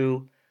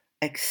to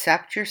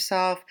accept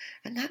yourself,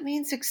 and that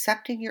means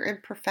accepting your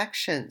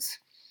imperfections.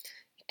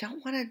 You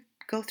don't want to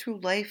go through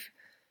life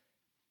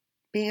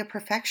being a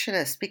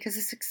perfectionist because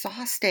it's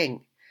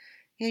exhausting.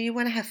 You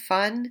want to have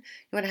fun, you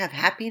want to have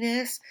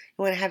happiness,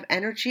 you want to have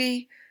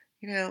energy.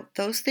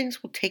 Those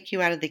things will take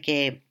you out of the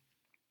game.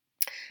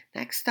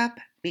 Next up,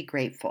 be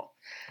grateful.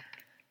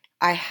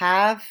 I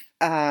have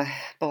a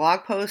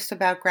blog post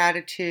about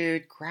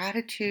gratitude.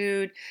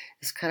 Gratitude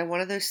is kind of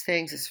one of those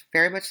things, it's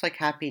very much like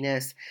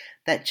happiness,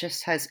 that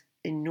just has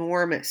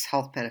enormous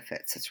health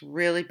benefits. It's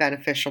really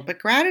beneficial. But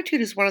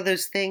gratitude is one of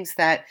those things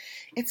that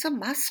it's a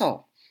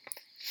muscle.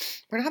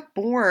 We're not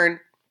born,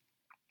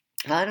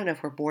 I don't know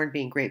if we're born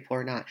being grateful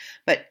or not,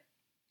 but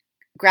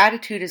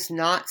gratitude is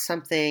not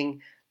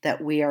something that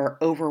we are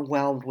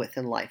overwhelmed with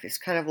in life. It's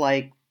kind of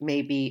like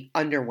maybe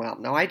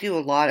underwhelmed. Now, I do a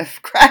lot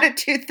of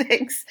gratitude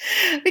things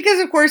because,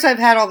 of course, I've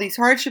had all these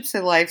hardships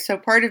in life. So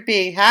part of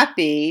being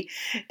happy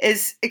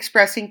is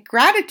expressing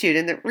gratitude.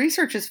 And the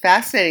research is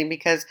fascinating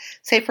because,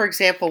 say, for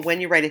example, when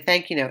you write a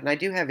thank you note, and I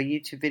do have a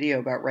YouTube video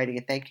about writing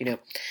a thank you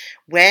note.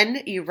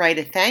 When you write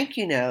a thank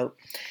you note,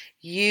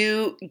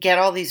 you get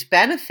all these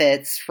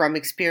benefits from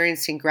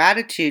experiencing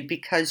gratitude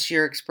because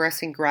you're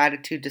expressing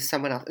gratitude to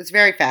someone else. It's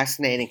very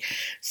fascinating.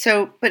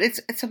 But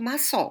it's a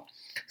muscle.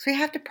 So you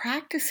have to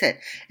practice it.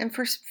 And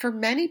for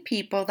many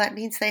people, that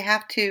means they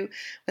have to,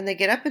 when they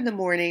get up in the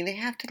morning, they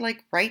have to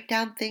write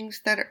down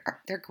things that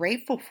they're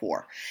grateful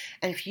for.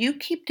 And if you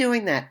keep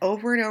doing that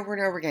over and over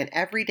and over again,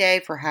 every day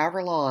for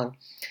however long,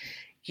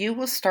 you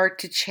will start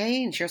to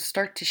change. You'll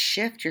start to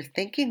shift. Your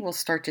thinking will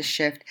start to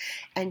shift.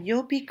 And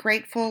you'll be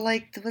grateful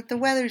that the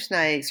weather's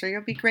nice, or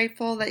you'll be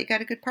grateful that you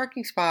got a good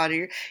parking spot,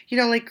 or,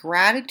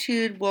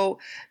 gratitude will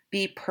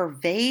be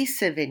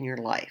pervasive in your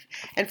life.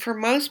 And for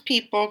most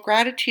people,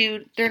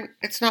 gratitude,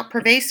 it's not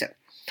pervasive.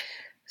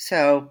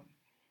 So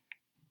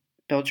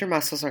build your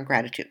muscles on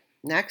gratitude.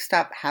 Next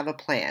up, have a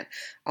plan.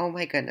 Oh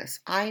my goodness.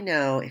 I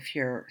know if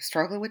you're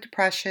struggling with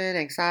depression,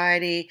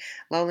 anxiety,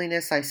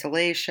 loneliness,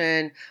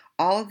 isolation,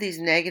 all of these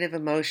negative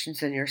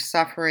emotions and you're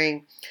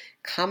suffering,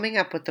 coming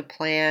up with a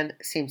plan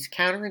seems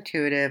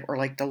counterintuitive or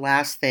like the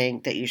last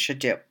thing that you should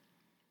do.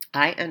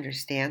 I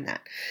understand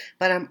that.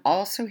 But I'm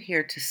also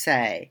here to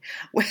say,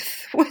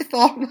 with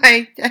all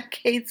my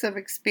decades of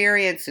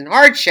experience and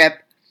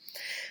hardship,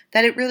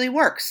 that it really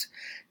works.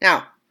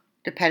 Now,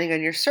 depending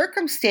on your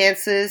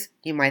circumstances,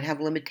 you might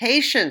have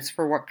limitations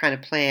for what kind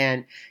of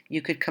plan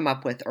you could come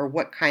up with or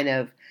what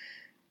kinds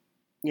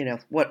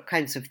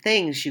of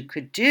things you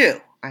could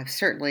do. I've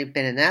certainly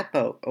been in that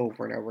boat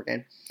over and over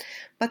again.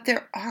 But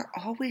there are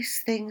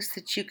always things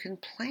that you can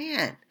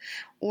plan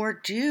or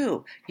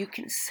do. You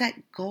can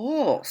set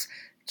goals.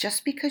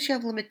 Just because you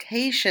have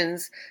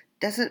limitations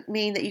doesn't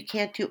mean that you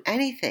can't do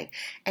anything.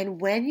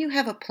 And when you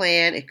have a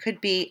plan, it could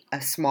be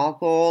a small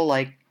goal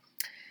like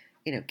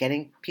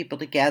getting people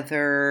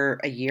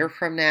together a year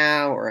from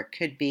now, or it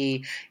could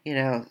be,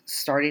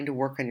 starting to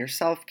work on your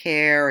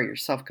self-care or your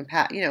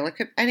self-compassion,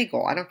 like any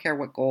goal. I don't care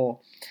what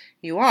goal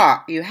you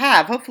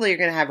have. Hopefully you're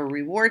going to have a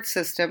reward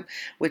system,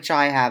 which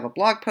I have a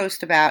blog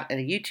post about and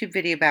a YouTube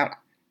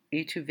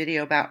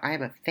video about. I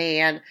am a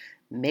fan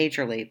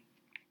majorly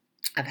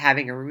of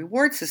having a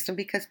reward system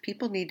because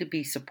people need to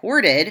be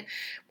supported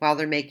while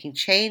they're making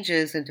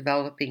changes and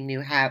developing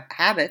new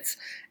habits,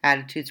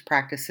 attitudes,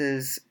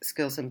 practices,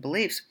 skills, and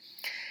beliefs.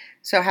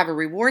 So have a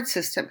reward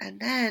system and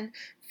then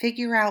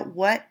figure out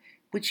what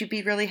would you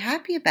be really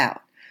happy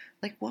about?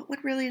 Like what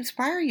would really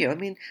inspire you? I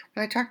mean,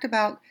 when I talked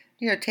about,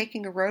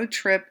 taking a road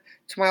trip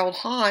to my old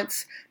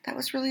haunts, that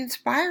was really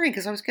inspiring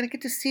because I was going to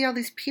get to see all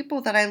these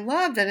people that I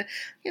loved. And,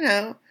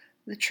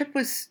 the trip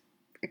was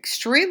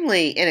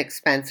extremely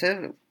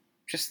inexpensive,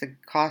 just the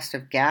cost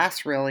of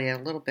gas really and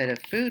a little bit of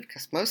food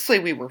because mostly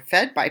we were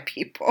fed by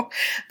people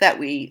that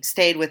we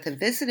stayed with and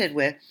visited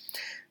with.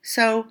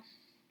 So,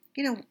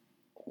 you know,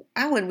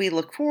 when we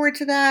look forward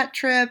to that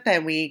trip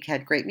and we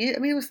had great music, I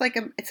mean, it was like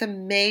it's a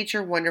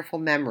major, wonderful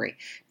memory,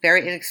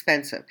 very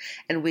inexpensive.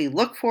 And we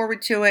look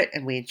forward to it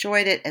and we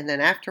enjoyed it. And then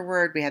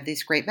afterward, we have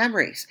these great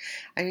memories.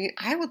 I mean,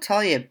 I will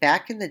tell you,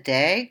 back in the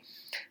day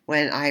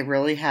when I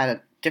really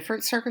had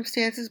different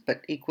circumstances,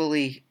 but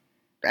equally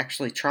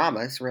actually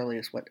traumas really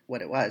is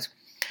what it was.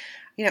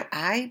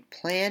 I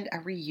planned a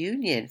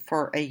reunion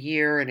for a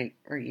year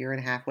or a year and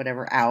a half,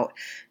 whatever, out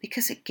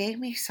because it gave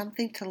me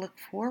something to look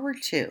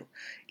forward to.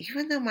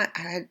 Even though I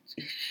had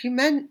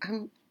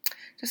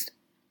just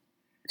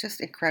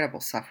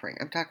incredible suffering.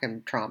 I'm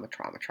talking trauma.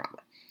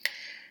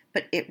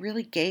 But it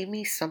really gave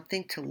me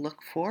something to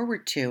look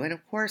forward to. And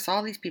of course,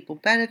 all these people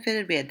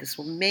benefited. We had this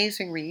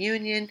amazing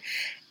reunion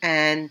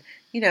and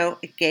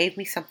it gave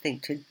me something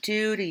to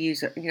do, to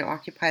use,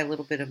 occupy a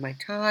little bit of my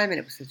time. And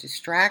it was a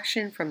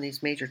distraction from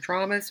these major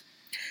traumas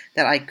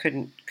that I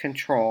couldn't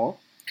control.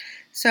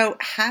 So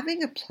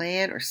having a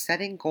plan or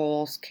setting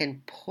goals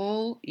can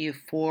pull you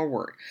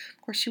forward.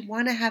 Of course, you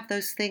want to have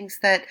those things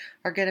that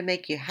are going to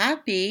make you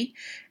happy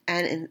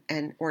and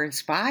or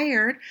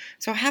inspired.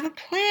 So have a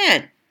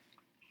plan.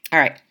 All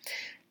right.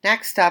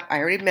 Next up, I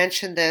already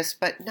mentioned this,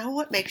 but know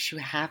what makes you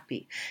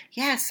happy.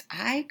 Yes,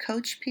 I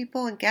coach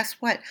people, and guess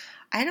what?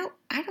 I don't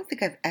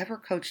think I've ever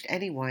coached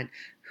anyone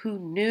who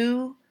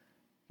knew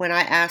when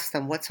I asked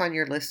them what's on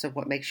your list of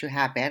what makes you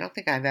happy. I don't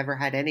think I've ever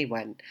had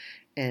anyone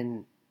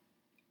in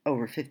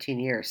over 15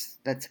 years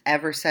that's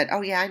ever said,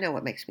 "Oh yeah, I know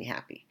what makes me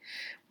happy."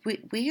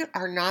 We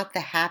are not the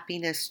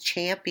happiness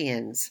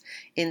champions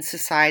in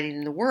society and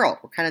in the world.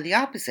 We're kind of the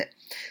opposite.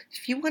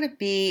 If you want to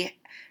be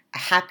a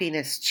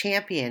happiness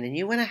champion and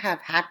you want to have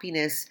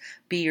happiness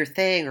be your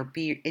thing or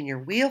be in your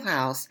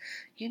wheelhouse,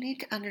 you need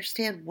to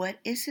understand what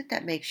is it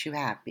that makes you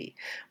happy.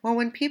 Well,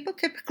 when people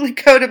typically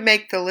go to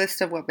make the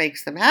list of what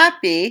makes them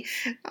happy,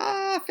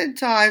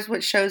 oftentimes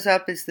what shows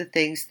up is the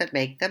things that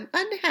make them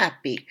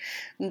unhappy,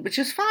 which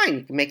is fine.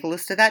 You can make a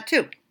list of that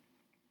too.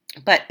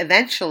 But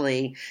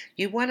eventually,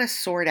 you want to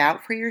sort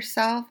out for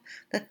yourself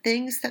the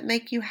things that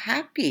make you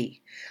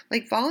happy.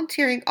 Like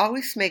volunteering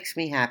always makes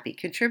me happy.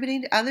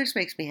 Contributing to others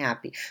makes me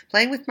happy.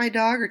 Playing with my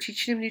dog or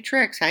teaching him new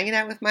tricks. Hanging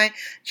out with my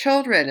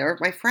children or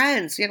my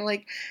friends.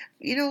 I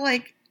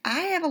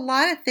have a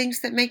lot of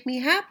things that make me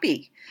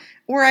happy.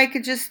 Or I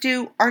could just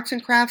do arts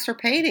and crafts or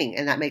painting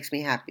and that makes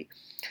me happy.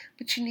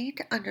 But you need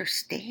to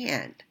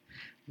understand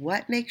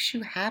what makes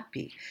you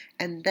happy.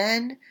 And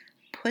then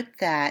put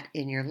that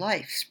in your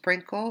life.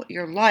 Sprinkle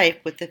your life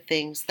with the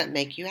things that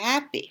make you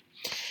happy.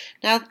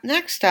 Now,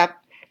 next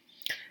up,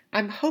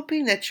 I'm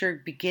hoping that you're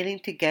beginning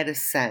to get a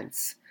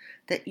sense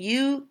that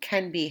you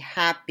can be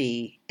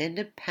happy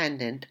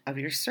independent of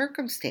your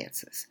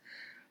circumstances.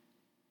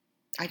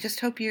 I just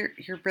hope you're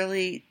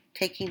really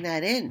taking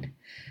that in.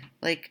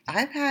 Like,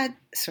 I've had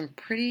some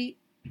pretty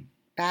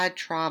bad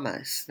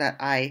traumas that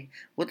I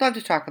would love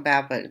to talk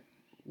about, but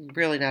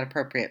really not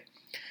appropriate,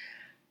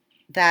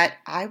 that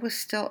I was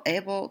still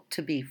able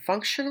to be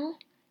functional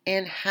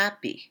and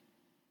happy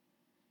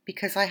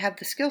because I have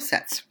the skill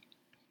sets.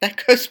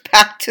 That goes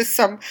back to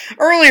some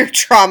earlier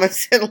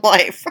traumas in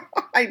life.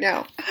 I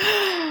know,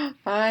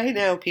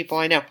 people,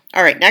 I know.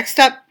 All right, next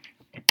up,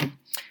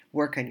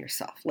 work on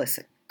yourself.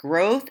 Listen,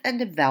 growth and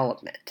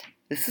development.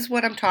 This is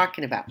what I'm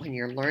talking about. When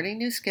you're learning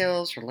new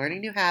skills, you're learning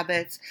new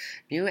habits,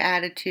 new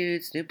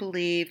attitudes, new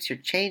beliefs, you're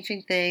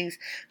changing things.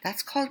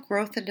 That's called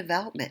growth and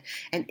development.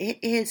 And it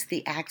is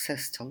the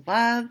access to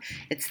love.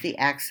 It's the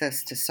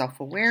access to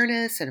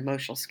self-awareness and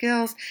emotional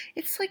skills.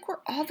 It's like where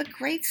all the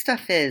great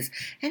stuff is.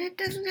 And it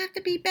doesn't have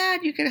to be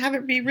bad. You can have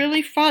it be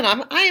really fun.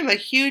 I am a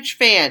huge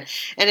fan.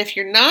 And if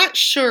you're not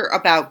sure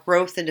about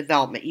growth and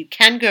development, you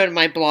can go to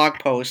my blog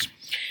post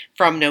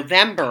from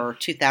November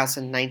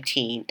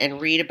 2019 and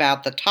read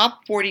about the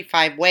top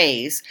 45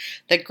 ways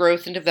that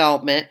growth and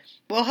development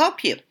will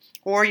help you.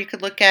 Or you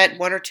could look at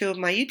one or two of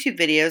my YouTube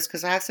videos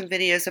because I have some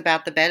videos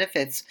about the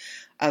benefits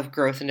of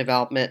growth and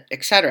development,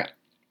 etc.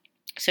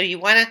 So you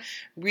want to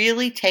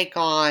really take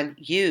on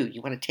you.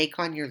 You want to take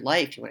on your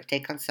life. You want to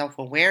take on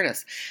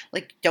self-awareness.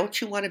 Like,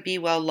 don't you want to be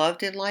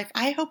well-loved in life?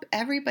 I hope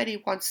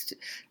everybody wants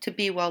to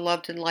be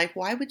well-loved in life.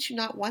 Why would you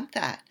not want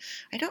that?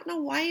 I don't know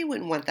why you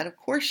wouldn't want that. Of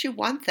course you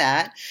want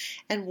that.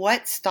 And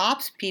what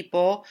stops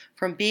people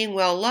from being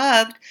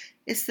well-loved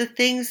is the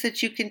things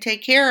that you can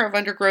take care of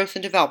under growth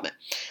and development.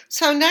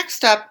 So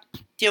next up,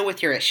 deal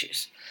with your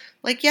issues.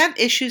 Like, you have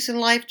issues in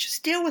life,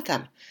 just deal with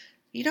them.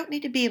 You don't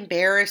need to be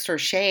embarrassed or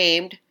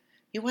ashamed.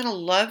 You want to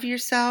love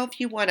yourself.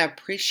 You want to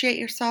appreciate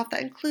yourself.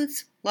 That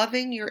includes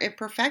loving your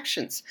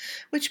imperfections,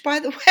 which,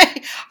 by the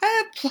way,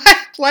 I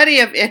have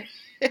plenty of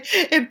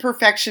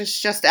imperfections,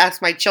 just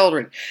ask my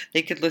children.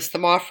 They could list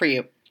them off for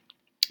you.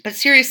 But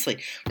seriously,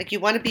 like, you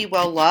want to be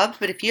well loved,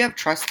 but if you have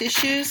trust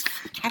issues,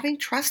 having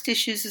trust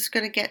issues is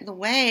going to get in the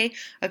way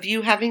of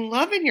you having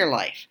love in your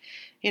life.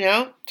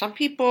 Some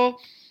people,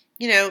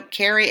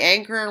 carry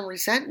anger and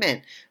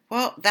resentment.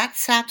 Well, that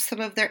saps some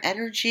of their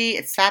energy.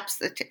 It saps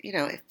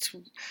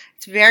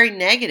it's very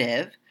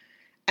negative,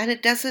 and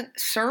it doesn't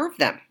serve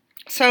them.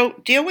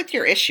 So deal with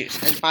your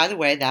issues. And by the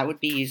way, that would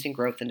be using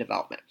growth and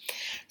development.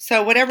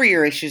 So whatever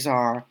your issues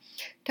are,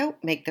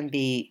 don't make them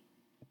be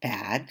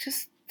bad.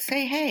 Just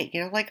say, hey,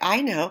 like,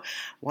 I know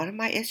one of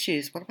my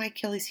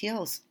Achilles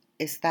heels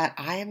is that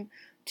I am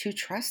too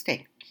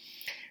trusting.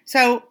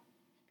 So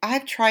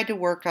I've tried to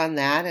work on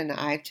that, and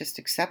I've just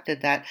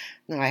accepted that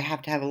I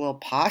have to have a little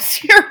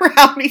posse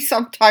around me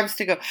sometimes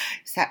to go,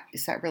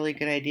 is that really a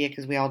good idea?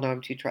 Because we all know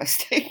I'm too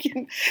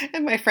trusting.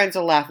 And my friends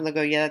will laugh and they'll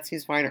go, yeah, that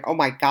seems fine. Or, oh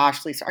my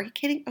gosh, Lisa, are you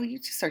kidding? Oh, you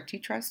just are too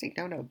trusting.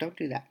 No, don't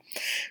do that.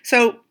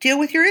 So deal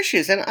with your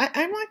issues. And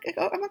I'm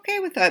okay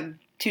with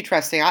too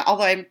trusting,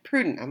 although I'm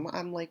prudent.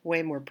 I'm like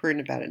way more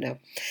prudent about it now.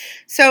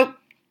 So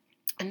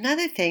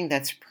another thing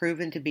that's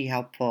proven to be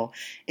helpful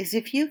is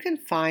if you can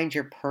find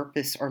your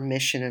purpose or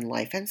mission in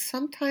life, and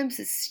sometimes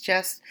it's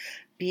just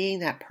being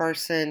that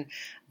person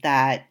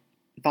that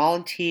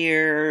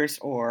volunteers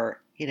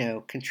or,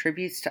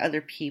 contributes to other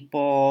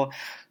people.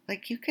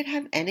 Like, you could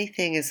have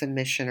anything as a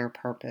mission or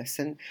purpose,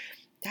 and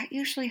that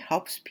usually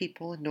helps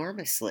people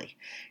enormously.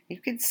 You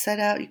could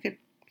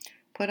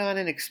put on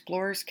an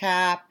explorer's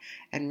cap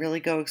and really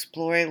go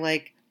exploring,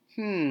 like,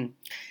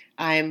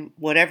 I'm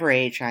whatever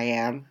age I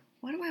am.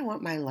 What do I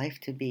want my life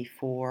to be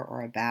for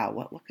or about?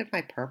 What could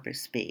my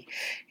purpose be?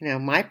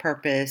 My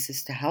purpose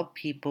is to help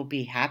people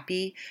be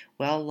happy,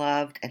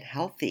 well-loved, and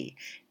healthy,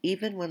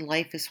 even when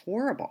life is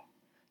horrible.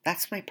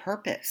 That's my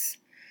purpose.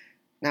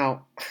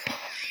 Now,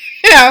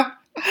 I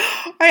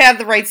have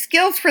the right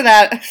skills for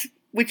that,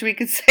 which we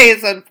could say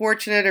is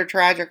unfortunate or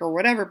tragic or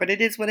whatever, but it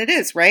is what it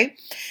is, right?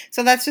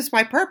 So that's just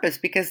my purpose,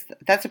 because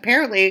that's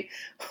apparently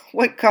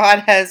what God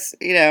has,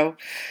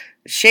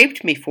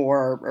 shaped me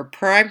for or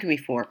primed me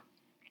for.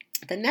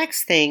 The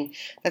next thing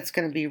that's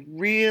going to be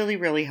really,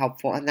 really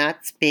helpful, and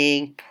that's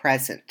being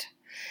present.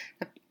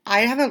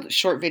 I have a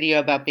short video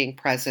about being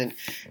present.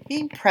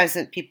 Being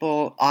present,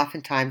 people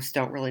oftentimes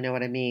don't really know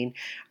what I mean.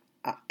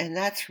 And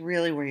that's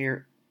really where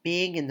you're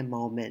being in the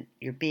moment.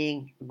 You're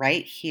being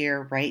right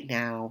here, right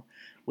now,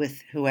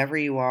 with whoever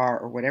you are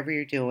or whatever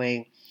you're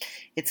doing.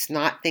 It's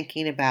not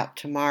thinking about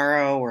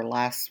tomorrow or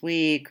last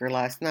week or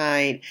last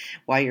night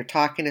while you're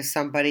talking to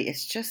somebody.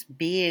 It's just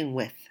being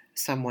with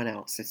someone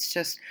else. It's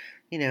just,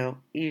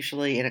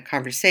 usually in a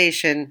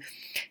conversation.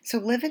 So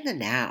live in the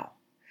now.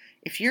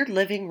 If you're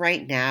living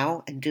right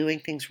now and doing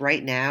things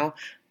right now,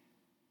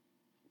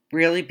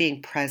 really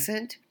being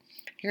present,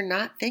 you're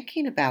not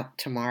thinking about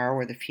tomorrow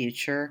or the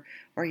future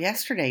or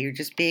yesterday. You're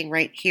just being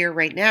right here,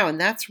 right now. And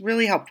that's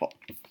really helpful.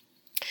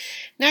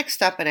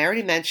 Next up, and I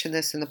already mentioned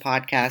this in the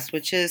podcast,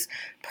 which is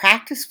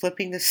practice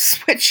flipping the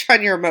switch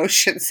on your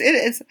emotions.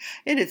 It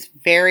is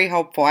very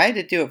helpful. I had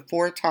to do it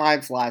 4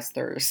 times last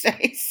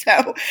Thursday. So,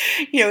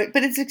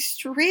 but it's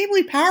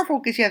extremely powerful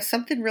because you have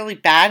something really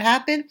bad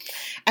happen,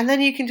 and then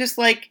you can just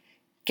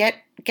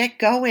get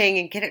going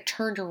and get it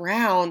turned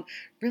around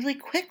really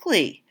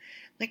quickly.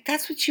 Like,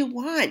 that's what you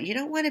want. You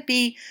don't want to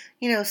be,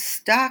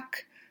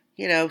 stuck,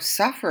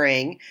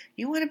 suffering.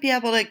 You want to be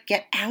able to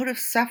get out of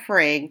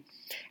suffering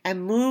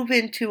and move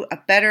into a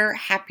better,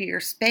 happier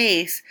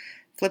space.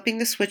 Flipping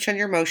the switch on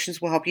your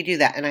emotions will help you do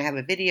that. And I have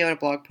a video and a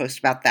blog post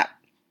about that.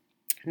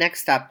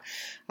 Next up,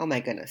 oh my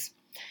goodness,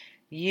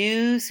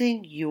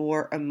 using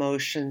your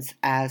emotions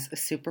as a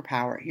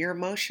superpower. Your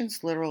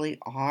emotions literally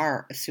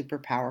are a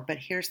superpower, but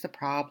here's the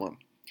problem.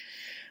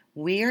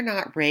 We are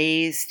not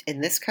raised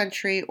in this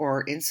country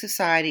or in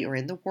society or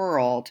in the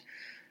world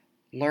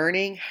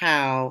learning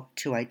how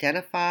to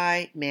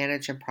identify,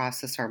 manage, and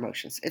process our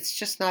emotions. It's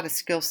just not a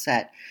skill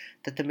set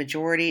that the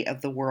majority of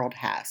the world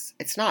has.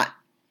 It's not.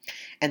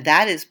 And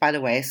that is, by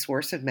the way, a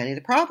source of many of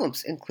the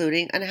problems,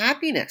 including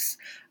unhappiness,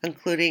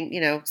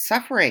 including,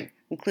 suffering,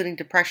 including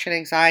depression,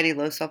 anxiety,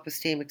 low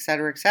self-esteem, et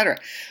cetera, et cetera.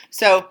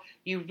 So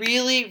you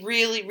really,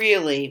 really,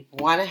 really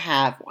want to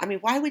have,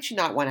 why would you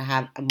not want to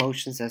have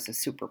emotions as a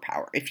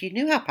superpower? If you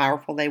knew how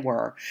powerful they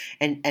were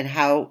and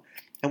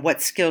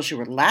what skills you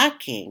were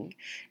lacking,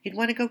 you'd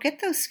want to go get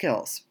those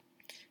skills.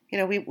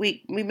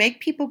 We make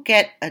people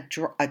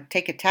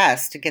take a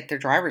test to get their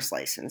driver's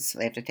license. So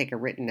they have to take a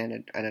written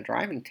and a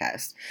driving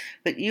test.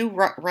 But you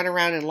run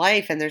around in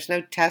life and there's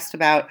no test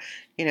about,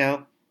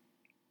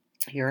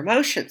 your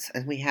emotions.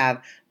 And we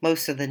have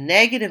most of the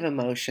negative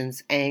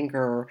emotions,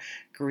 anger,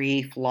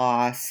 grief,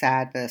 loss,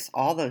 sadness,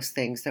 all those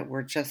things that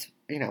we're just,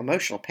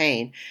 emotional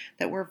pain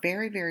that we're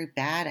very, very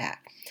bad at.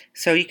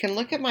 So you can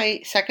look at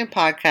my second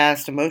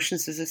podcast,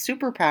 Emotions is a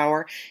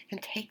Superpower, and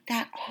take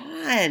that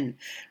on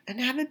and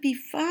have it be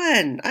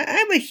fun.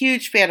 I'm a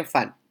huge fan of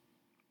fun.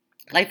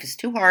 Life is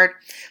too hard.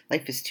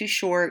 Life is too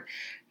short.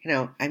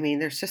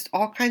 There's just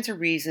all kinds of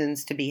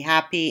reasons to be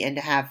happy and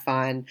to have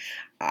fun.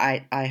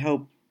 I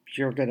hope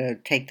you're going to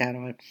take that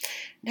on.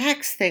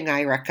 Next thing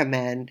I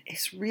recommend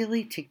is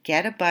really to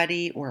get a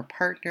buddy or a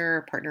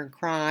partner in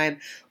crime,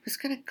 who's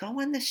going to go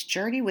on this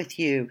journey with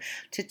you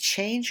to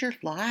change your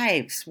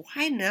lives.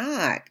 Why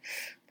not?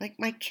 Like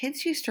my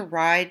kids used to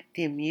ride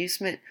the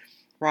amusement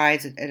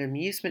rides at an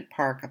amusement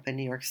park up in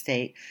New York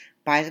State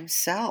by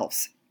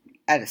themselves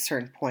at a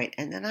certain point.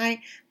 And then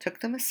I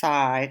took them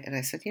aside and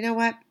I said, you know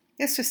what?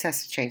 This just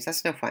has to change.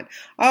 That's no fun.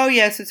 Oh,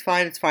 yes, it's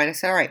fine. It's fine. I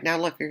said, all right, now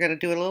look, you're going to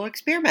do a little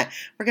experiment.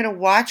 We're going to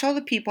watch all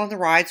the people on the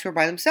rides who are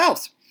by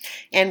themselves.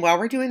 And while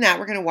we're doing that,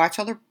 we're going to watch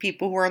all the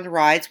people who are on the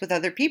rides with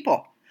other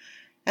people.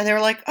 And they were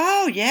like,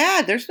 oh,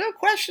 yeah, there's no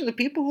question. The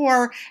people who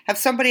have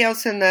somebody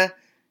else in the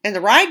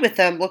ride with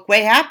them look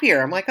way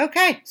happier. I'm like,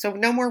 okay, so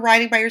no more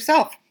riding by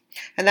yourself.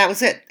 And that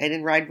was it. They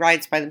didn't ride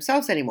rides by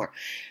themselves anymore.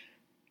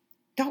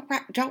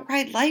 Don't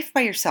ride life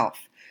by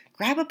yourself.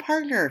 Grab a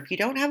partner. If you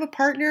don't have a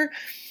partner,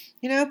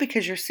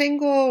 because you're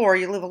single or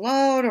you live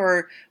alone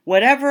or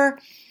whatever,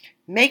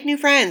 make new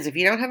friends. If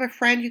you don't have a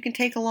friend you can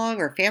take along,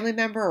 or a family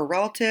member or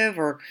relative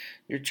or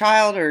your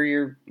child or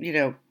your,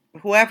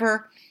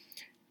 whoever,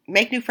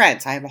 make new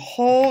friends. I have a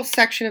whole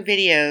section of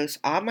videos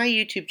on my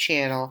YouTube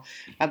channel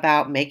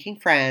about making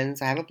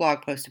friends. I have a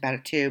blog post about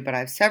it too, but I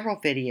have several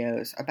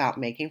videos about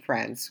making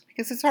friends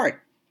because it's hard.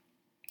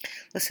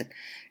 Listen,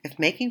 if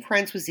making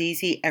friends was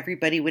easy,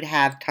 everybody would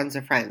have tons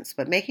of friends.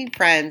 But making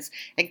friends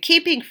and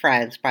keeping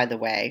friends, by the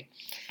way,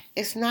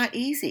 is not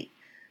easy.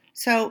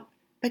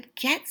 But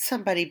get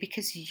somebody,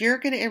 because you're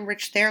going to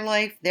enrich their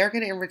life. They're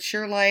going to enrich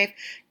your life.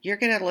 You're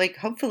going to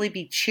hopefully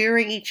be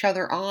cheering each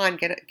other on.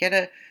 Get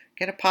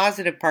a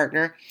positive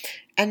partner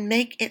and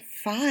make it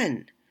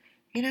fun.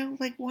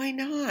 Why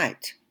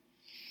not?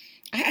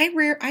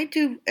 I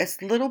do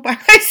as little by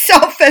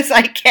myself as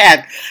I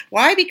can.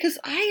 Why? Because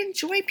I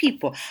enjoy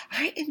people.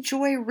 I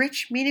enjoy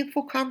rich,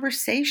 meaningful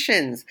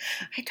conversations.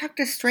 I talk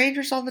to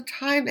strangers all the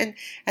time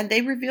and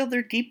they reveal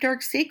their deep,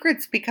 dark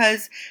secrets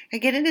because I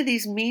get into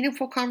these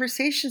meaningful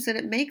conversations and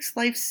it makes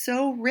life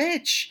so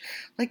rich.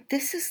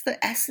 This is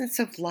the essence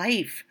of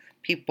life,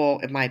 people,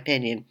 in my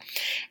opinion.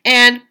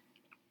 And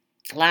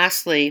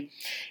lastly,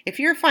 if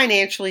you're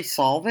financially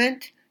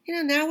solvent,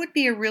 now would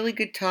be a really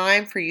good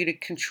time for you to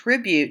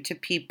contribute to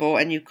people,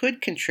 and you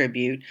could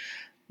contribute,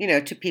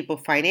 to people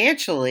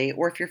financially.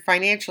 Or if you're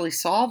financially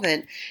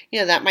solvent,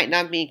 that might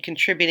not mean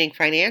contributing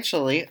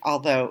financially,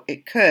 although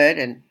it could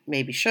and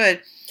maybe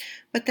should,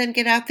 but then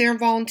get out there and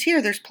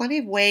volunteer. There's plenty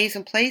of ways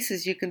and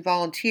places you can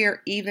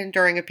volunteer even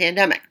during a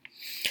pandemic.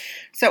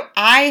 So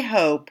I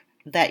hope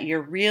that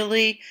you're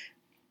really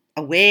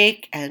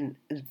awake and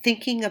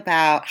thinking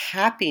about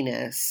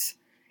happiness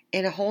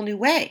in a whole new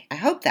way. I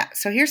hope that.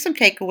 So here's some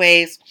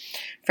takeaways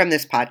from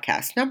this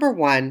podcast. Number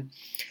one,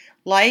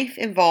 life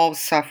involves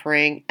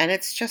suffering, and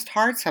it's just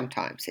hard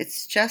sometimes.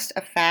 It's just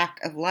a fact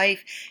of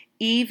life,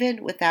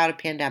 even without a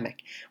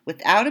pandemic.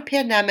 Without a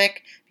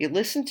pandemic, if you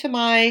listen to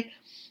my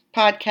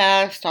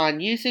podcast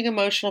on using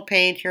emotional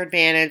pain to your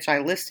advantage, I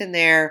list in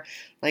there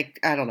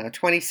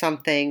 20 some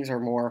things or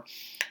more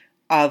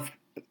of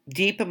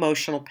deep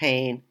emotional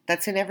pain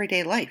that's in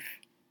everyday life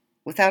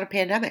without a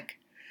pandemic.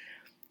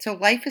 So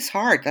life is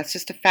hard. That's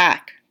just a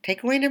fact.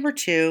 Takeaway number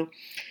two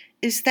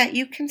is that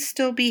you can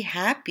still be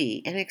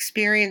happy and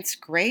experience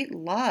great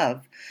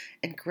love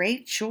and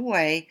great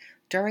joy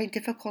during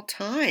difficult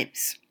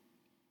times.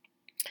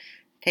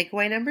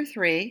 Takeaway number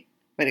three,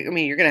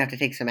 you're going to have to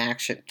take some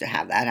action to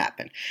have that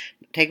happen.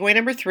 Takeaway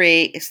number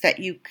three is that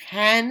you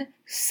can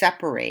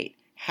separate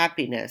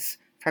happiness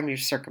from your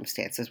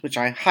circumstances, which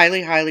I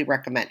highly, highly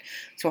recommend.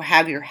 So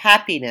have your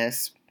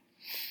happiness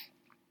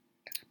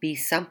be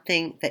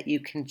something that you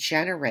can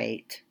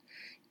generate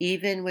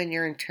even when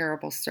you're in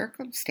terrible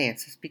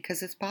circumstances,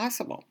 because it's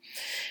possible.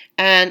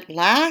 And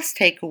last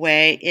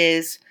takeaway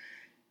is,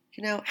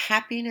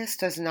 happiness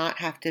does not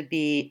have to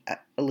be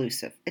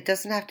elusive. It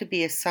doesn't have to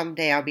be a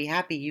someday I'll be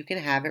happy. You can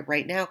have it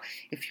right now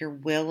if you're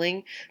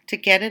willing to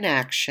get in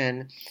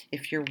action,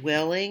 if you're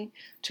willing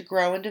to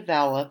grow and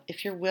develop,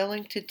 if you're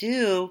willing to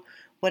do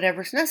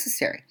whatever's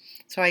necessary.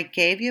 So I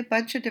gave you a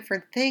bunch of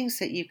different things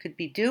that you could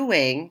be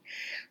doing.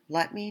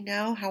 Let me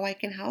know how I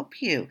can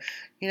help you.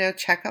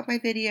 Check out my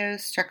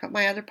videos, check out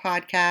my other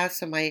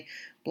podcasts and my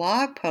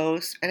blog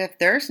posts. And if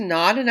there's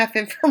not enough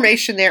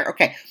information there,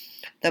 okay,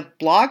 the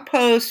blog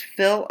posts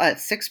fill a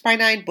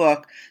 6x9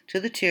 book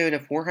to the tune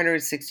of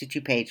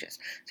 462 pages.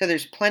 So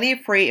there's plenty of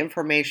free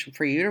information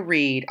for you to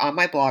read on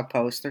my blog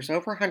post. There's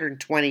over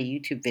 120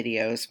 YouTube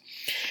videos.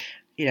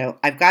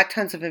 I've got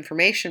tons of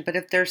information, but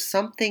if there's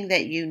something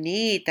that you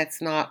need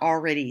that's not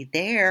already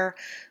there,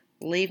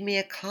 leave me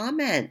a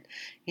comment.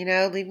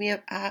 Leave me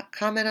a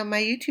comment on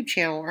my YouTube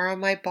channel or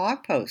on my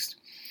blog post.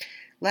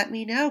 Let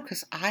me know,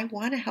 because I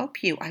want to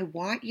help you. I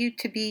want you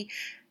to be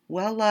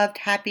well-loved,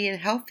 happy,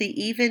 and healthy,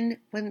 even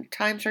when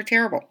times are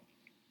terrible.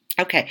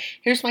 Okay,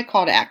 here's my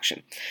call to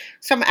action.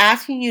 So I'm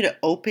asking you to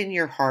open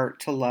your heart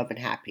to love and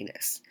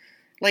happiness.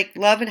 Like,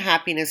 love and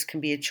happiness can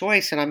be a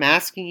choice, and I'm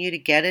asking you to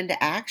get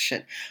into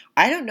action.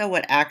 I don't know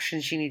what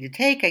actions you need to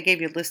take. I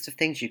gave you a list of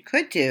things you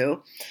could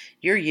do.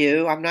 You're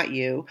you, I'm not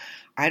you.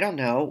 I don't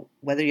know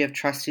whether you have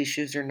trust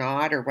issues or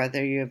not, or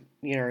whether you have,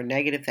 are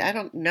negative. I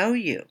don't know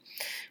you.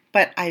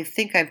 But I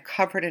think I've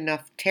covered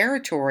enough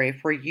territory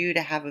for you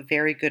to have a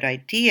very good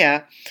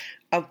idea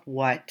of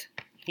what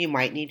you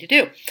might need to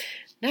do.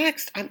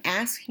 Next, I'm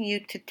asking you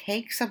to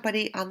take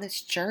somebody on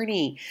this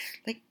journey.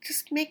 Like,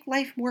 just make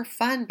life more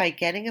fun by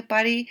getting a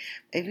buddy,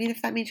 even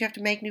if that means you have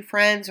to make new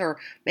friends or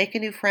make a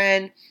new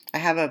friend. I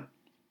have a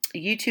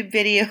YouTube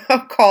video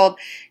called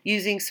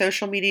Using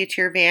Social Media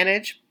to Your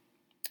Advantage.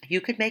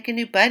 You could make a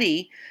new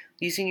buddy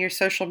using your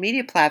social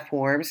media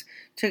platforms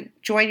to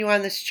join you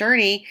on this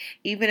journey,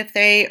 even if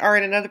they are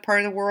in another part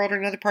of the world or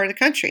another part of the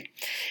country.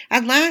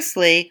 And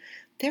lastly,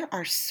 there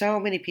are so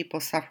many people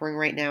suffering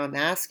right now. I'm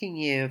asking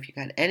you, if you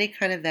got any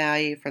kind of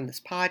value from this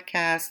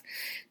podcast,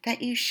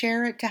 that you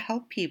share it to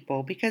help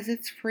people, because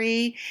it's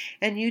free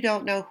and you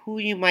don't know who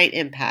you might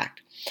impact.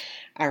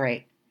 All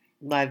right.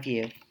 Love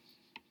you.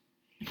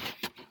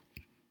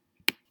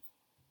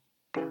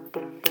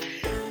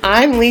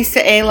 I'm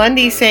Lisa A.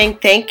 Lundy saying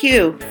thank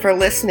you for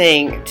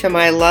listening to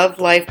my Love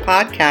Life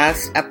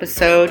podcast,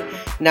 episode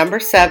number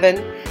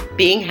 7,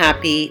 Being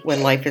Happy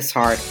When Life is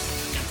Hard.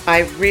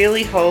 I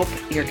really hope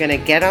you're going to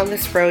get on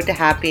this road to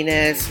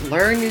happiness,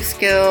 learn new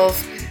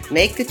skills,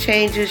 make the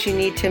changes you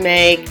need to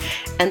make,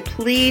 and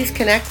please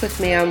connect with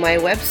me on my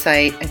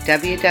website at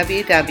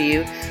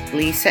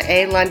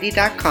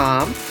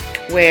www.lisaalundy.com,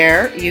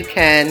 where you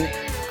can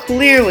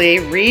clearly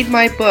read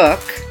my book,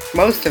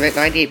 most of it,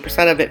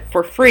 98% of it,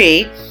 for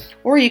free,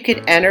 or you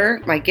could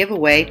enter my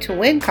giveaway to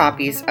win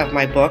copies of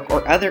my book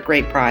or other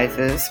great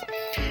prizes.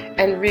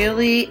 And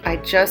really, I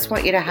just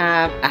want you to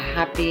have a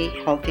happy,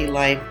 healthy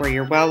life where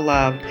you're well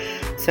loved.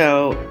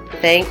 So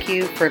thank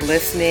you for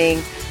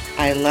listening.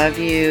 I love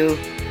you.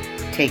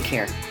 Take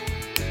care.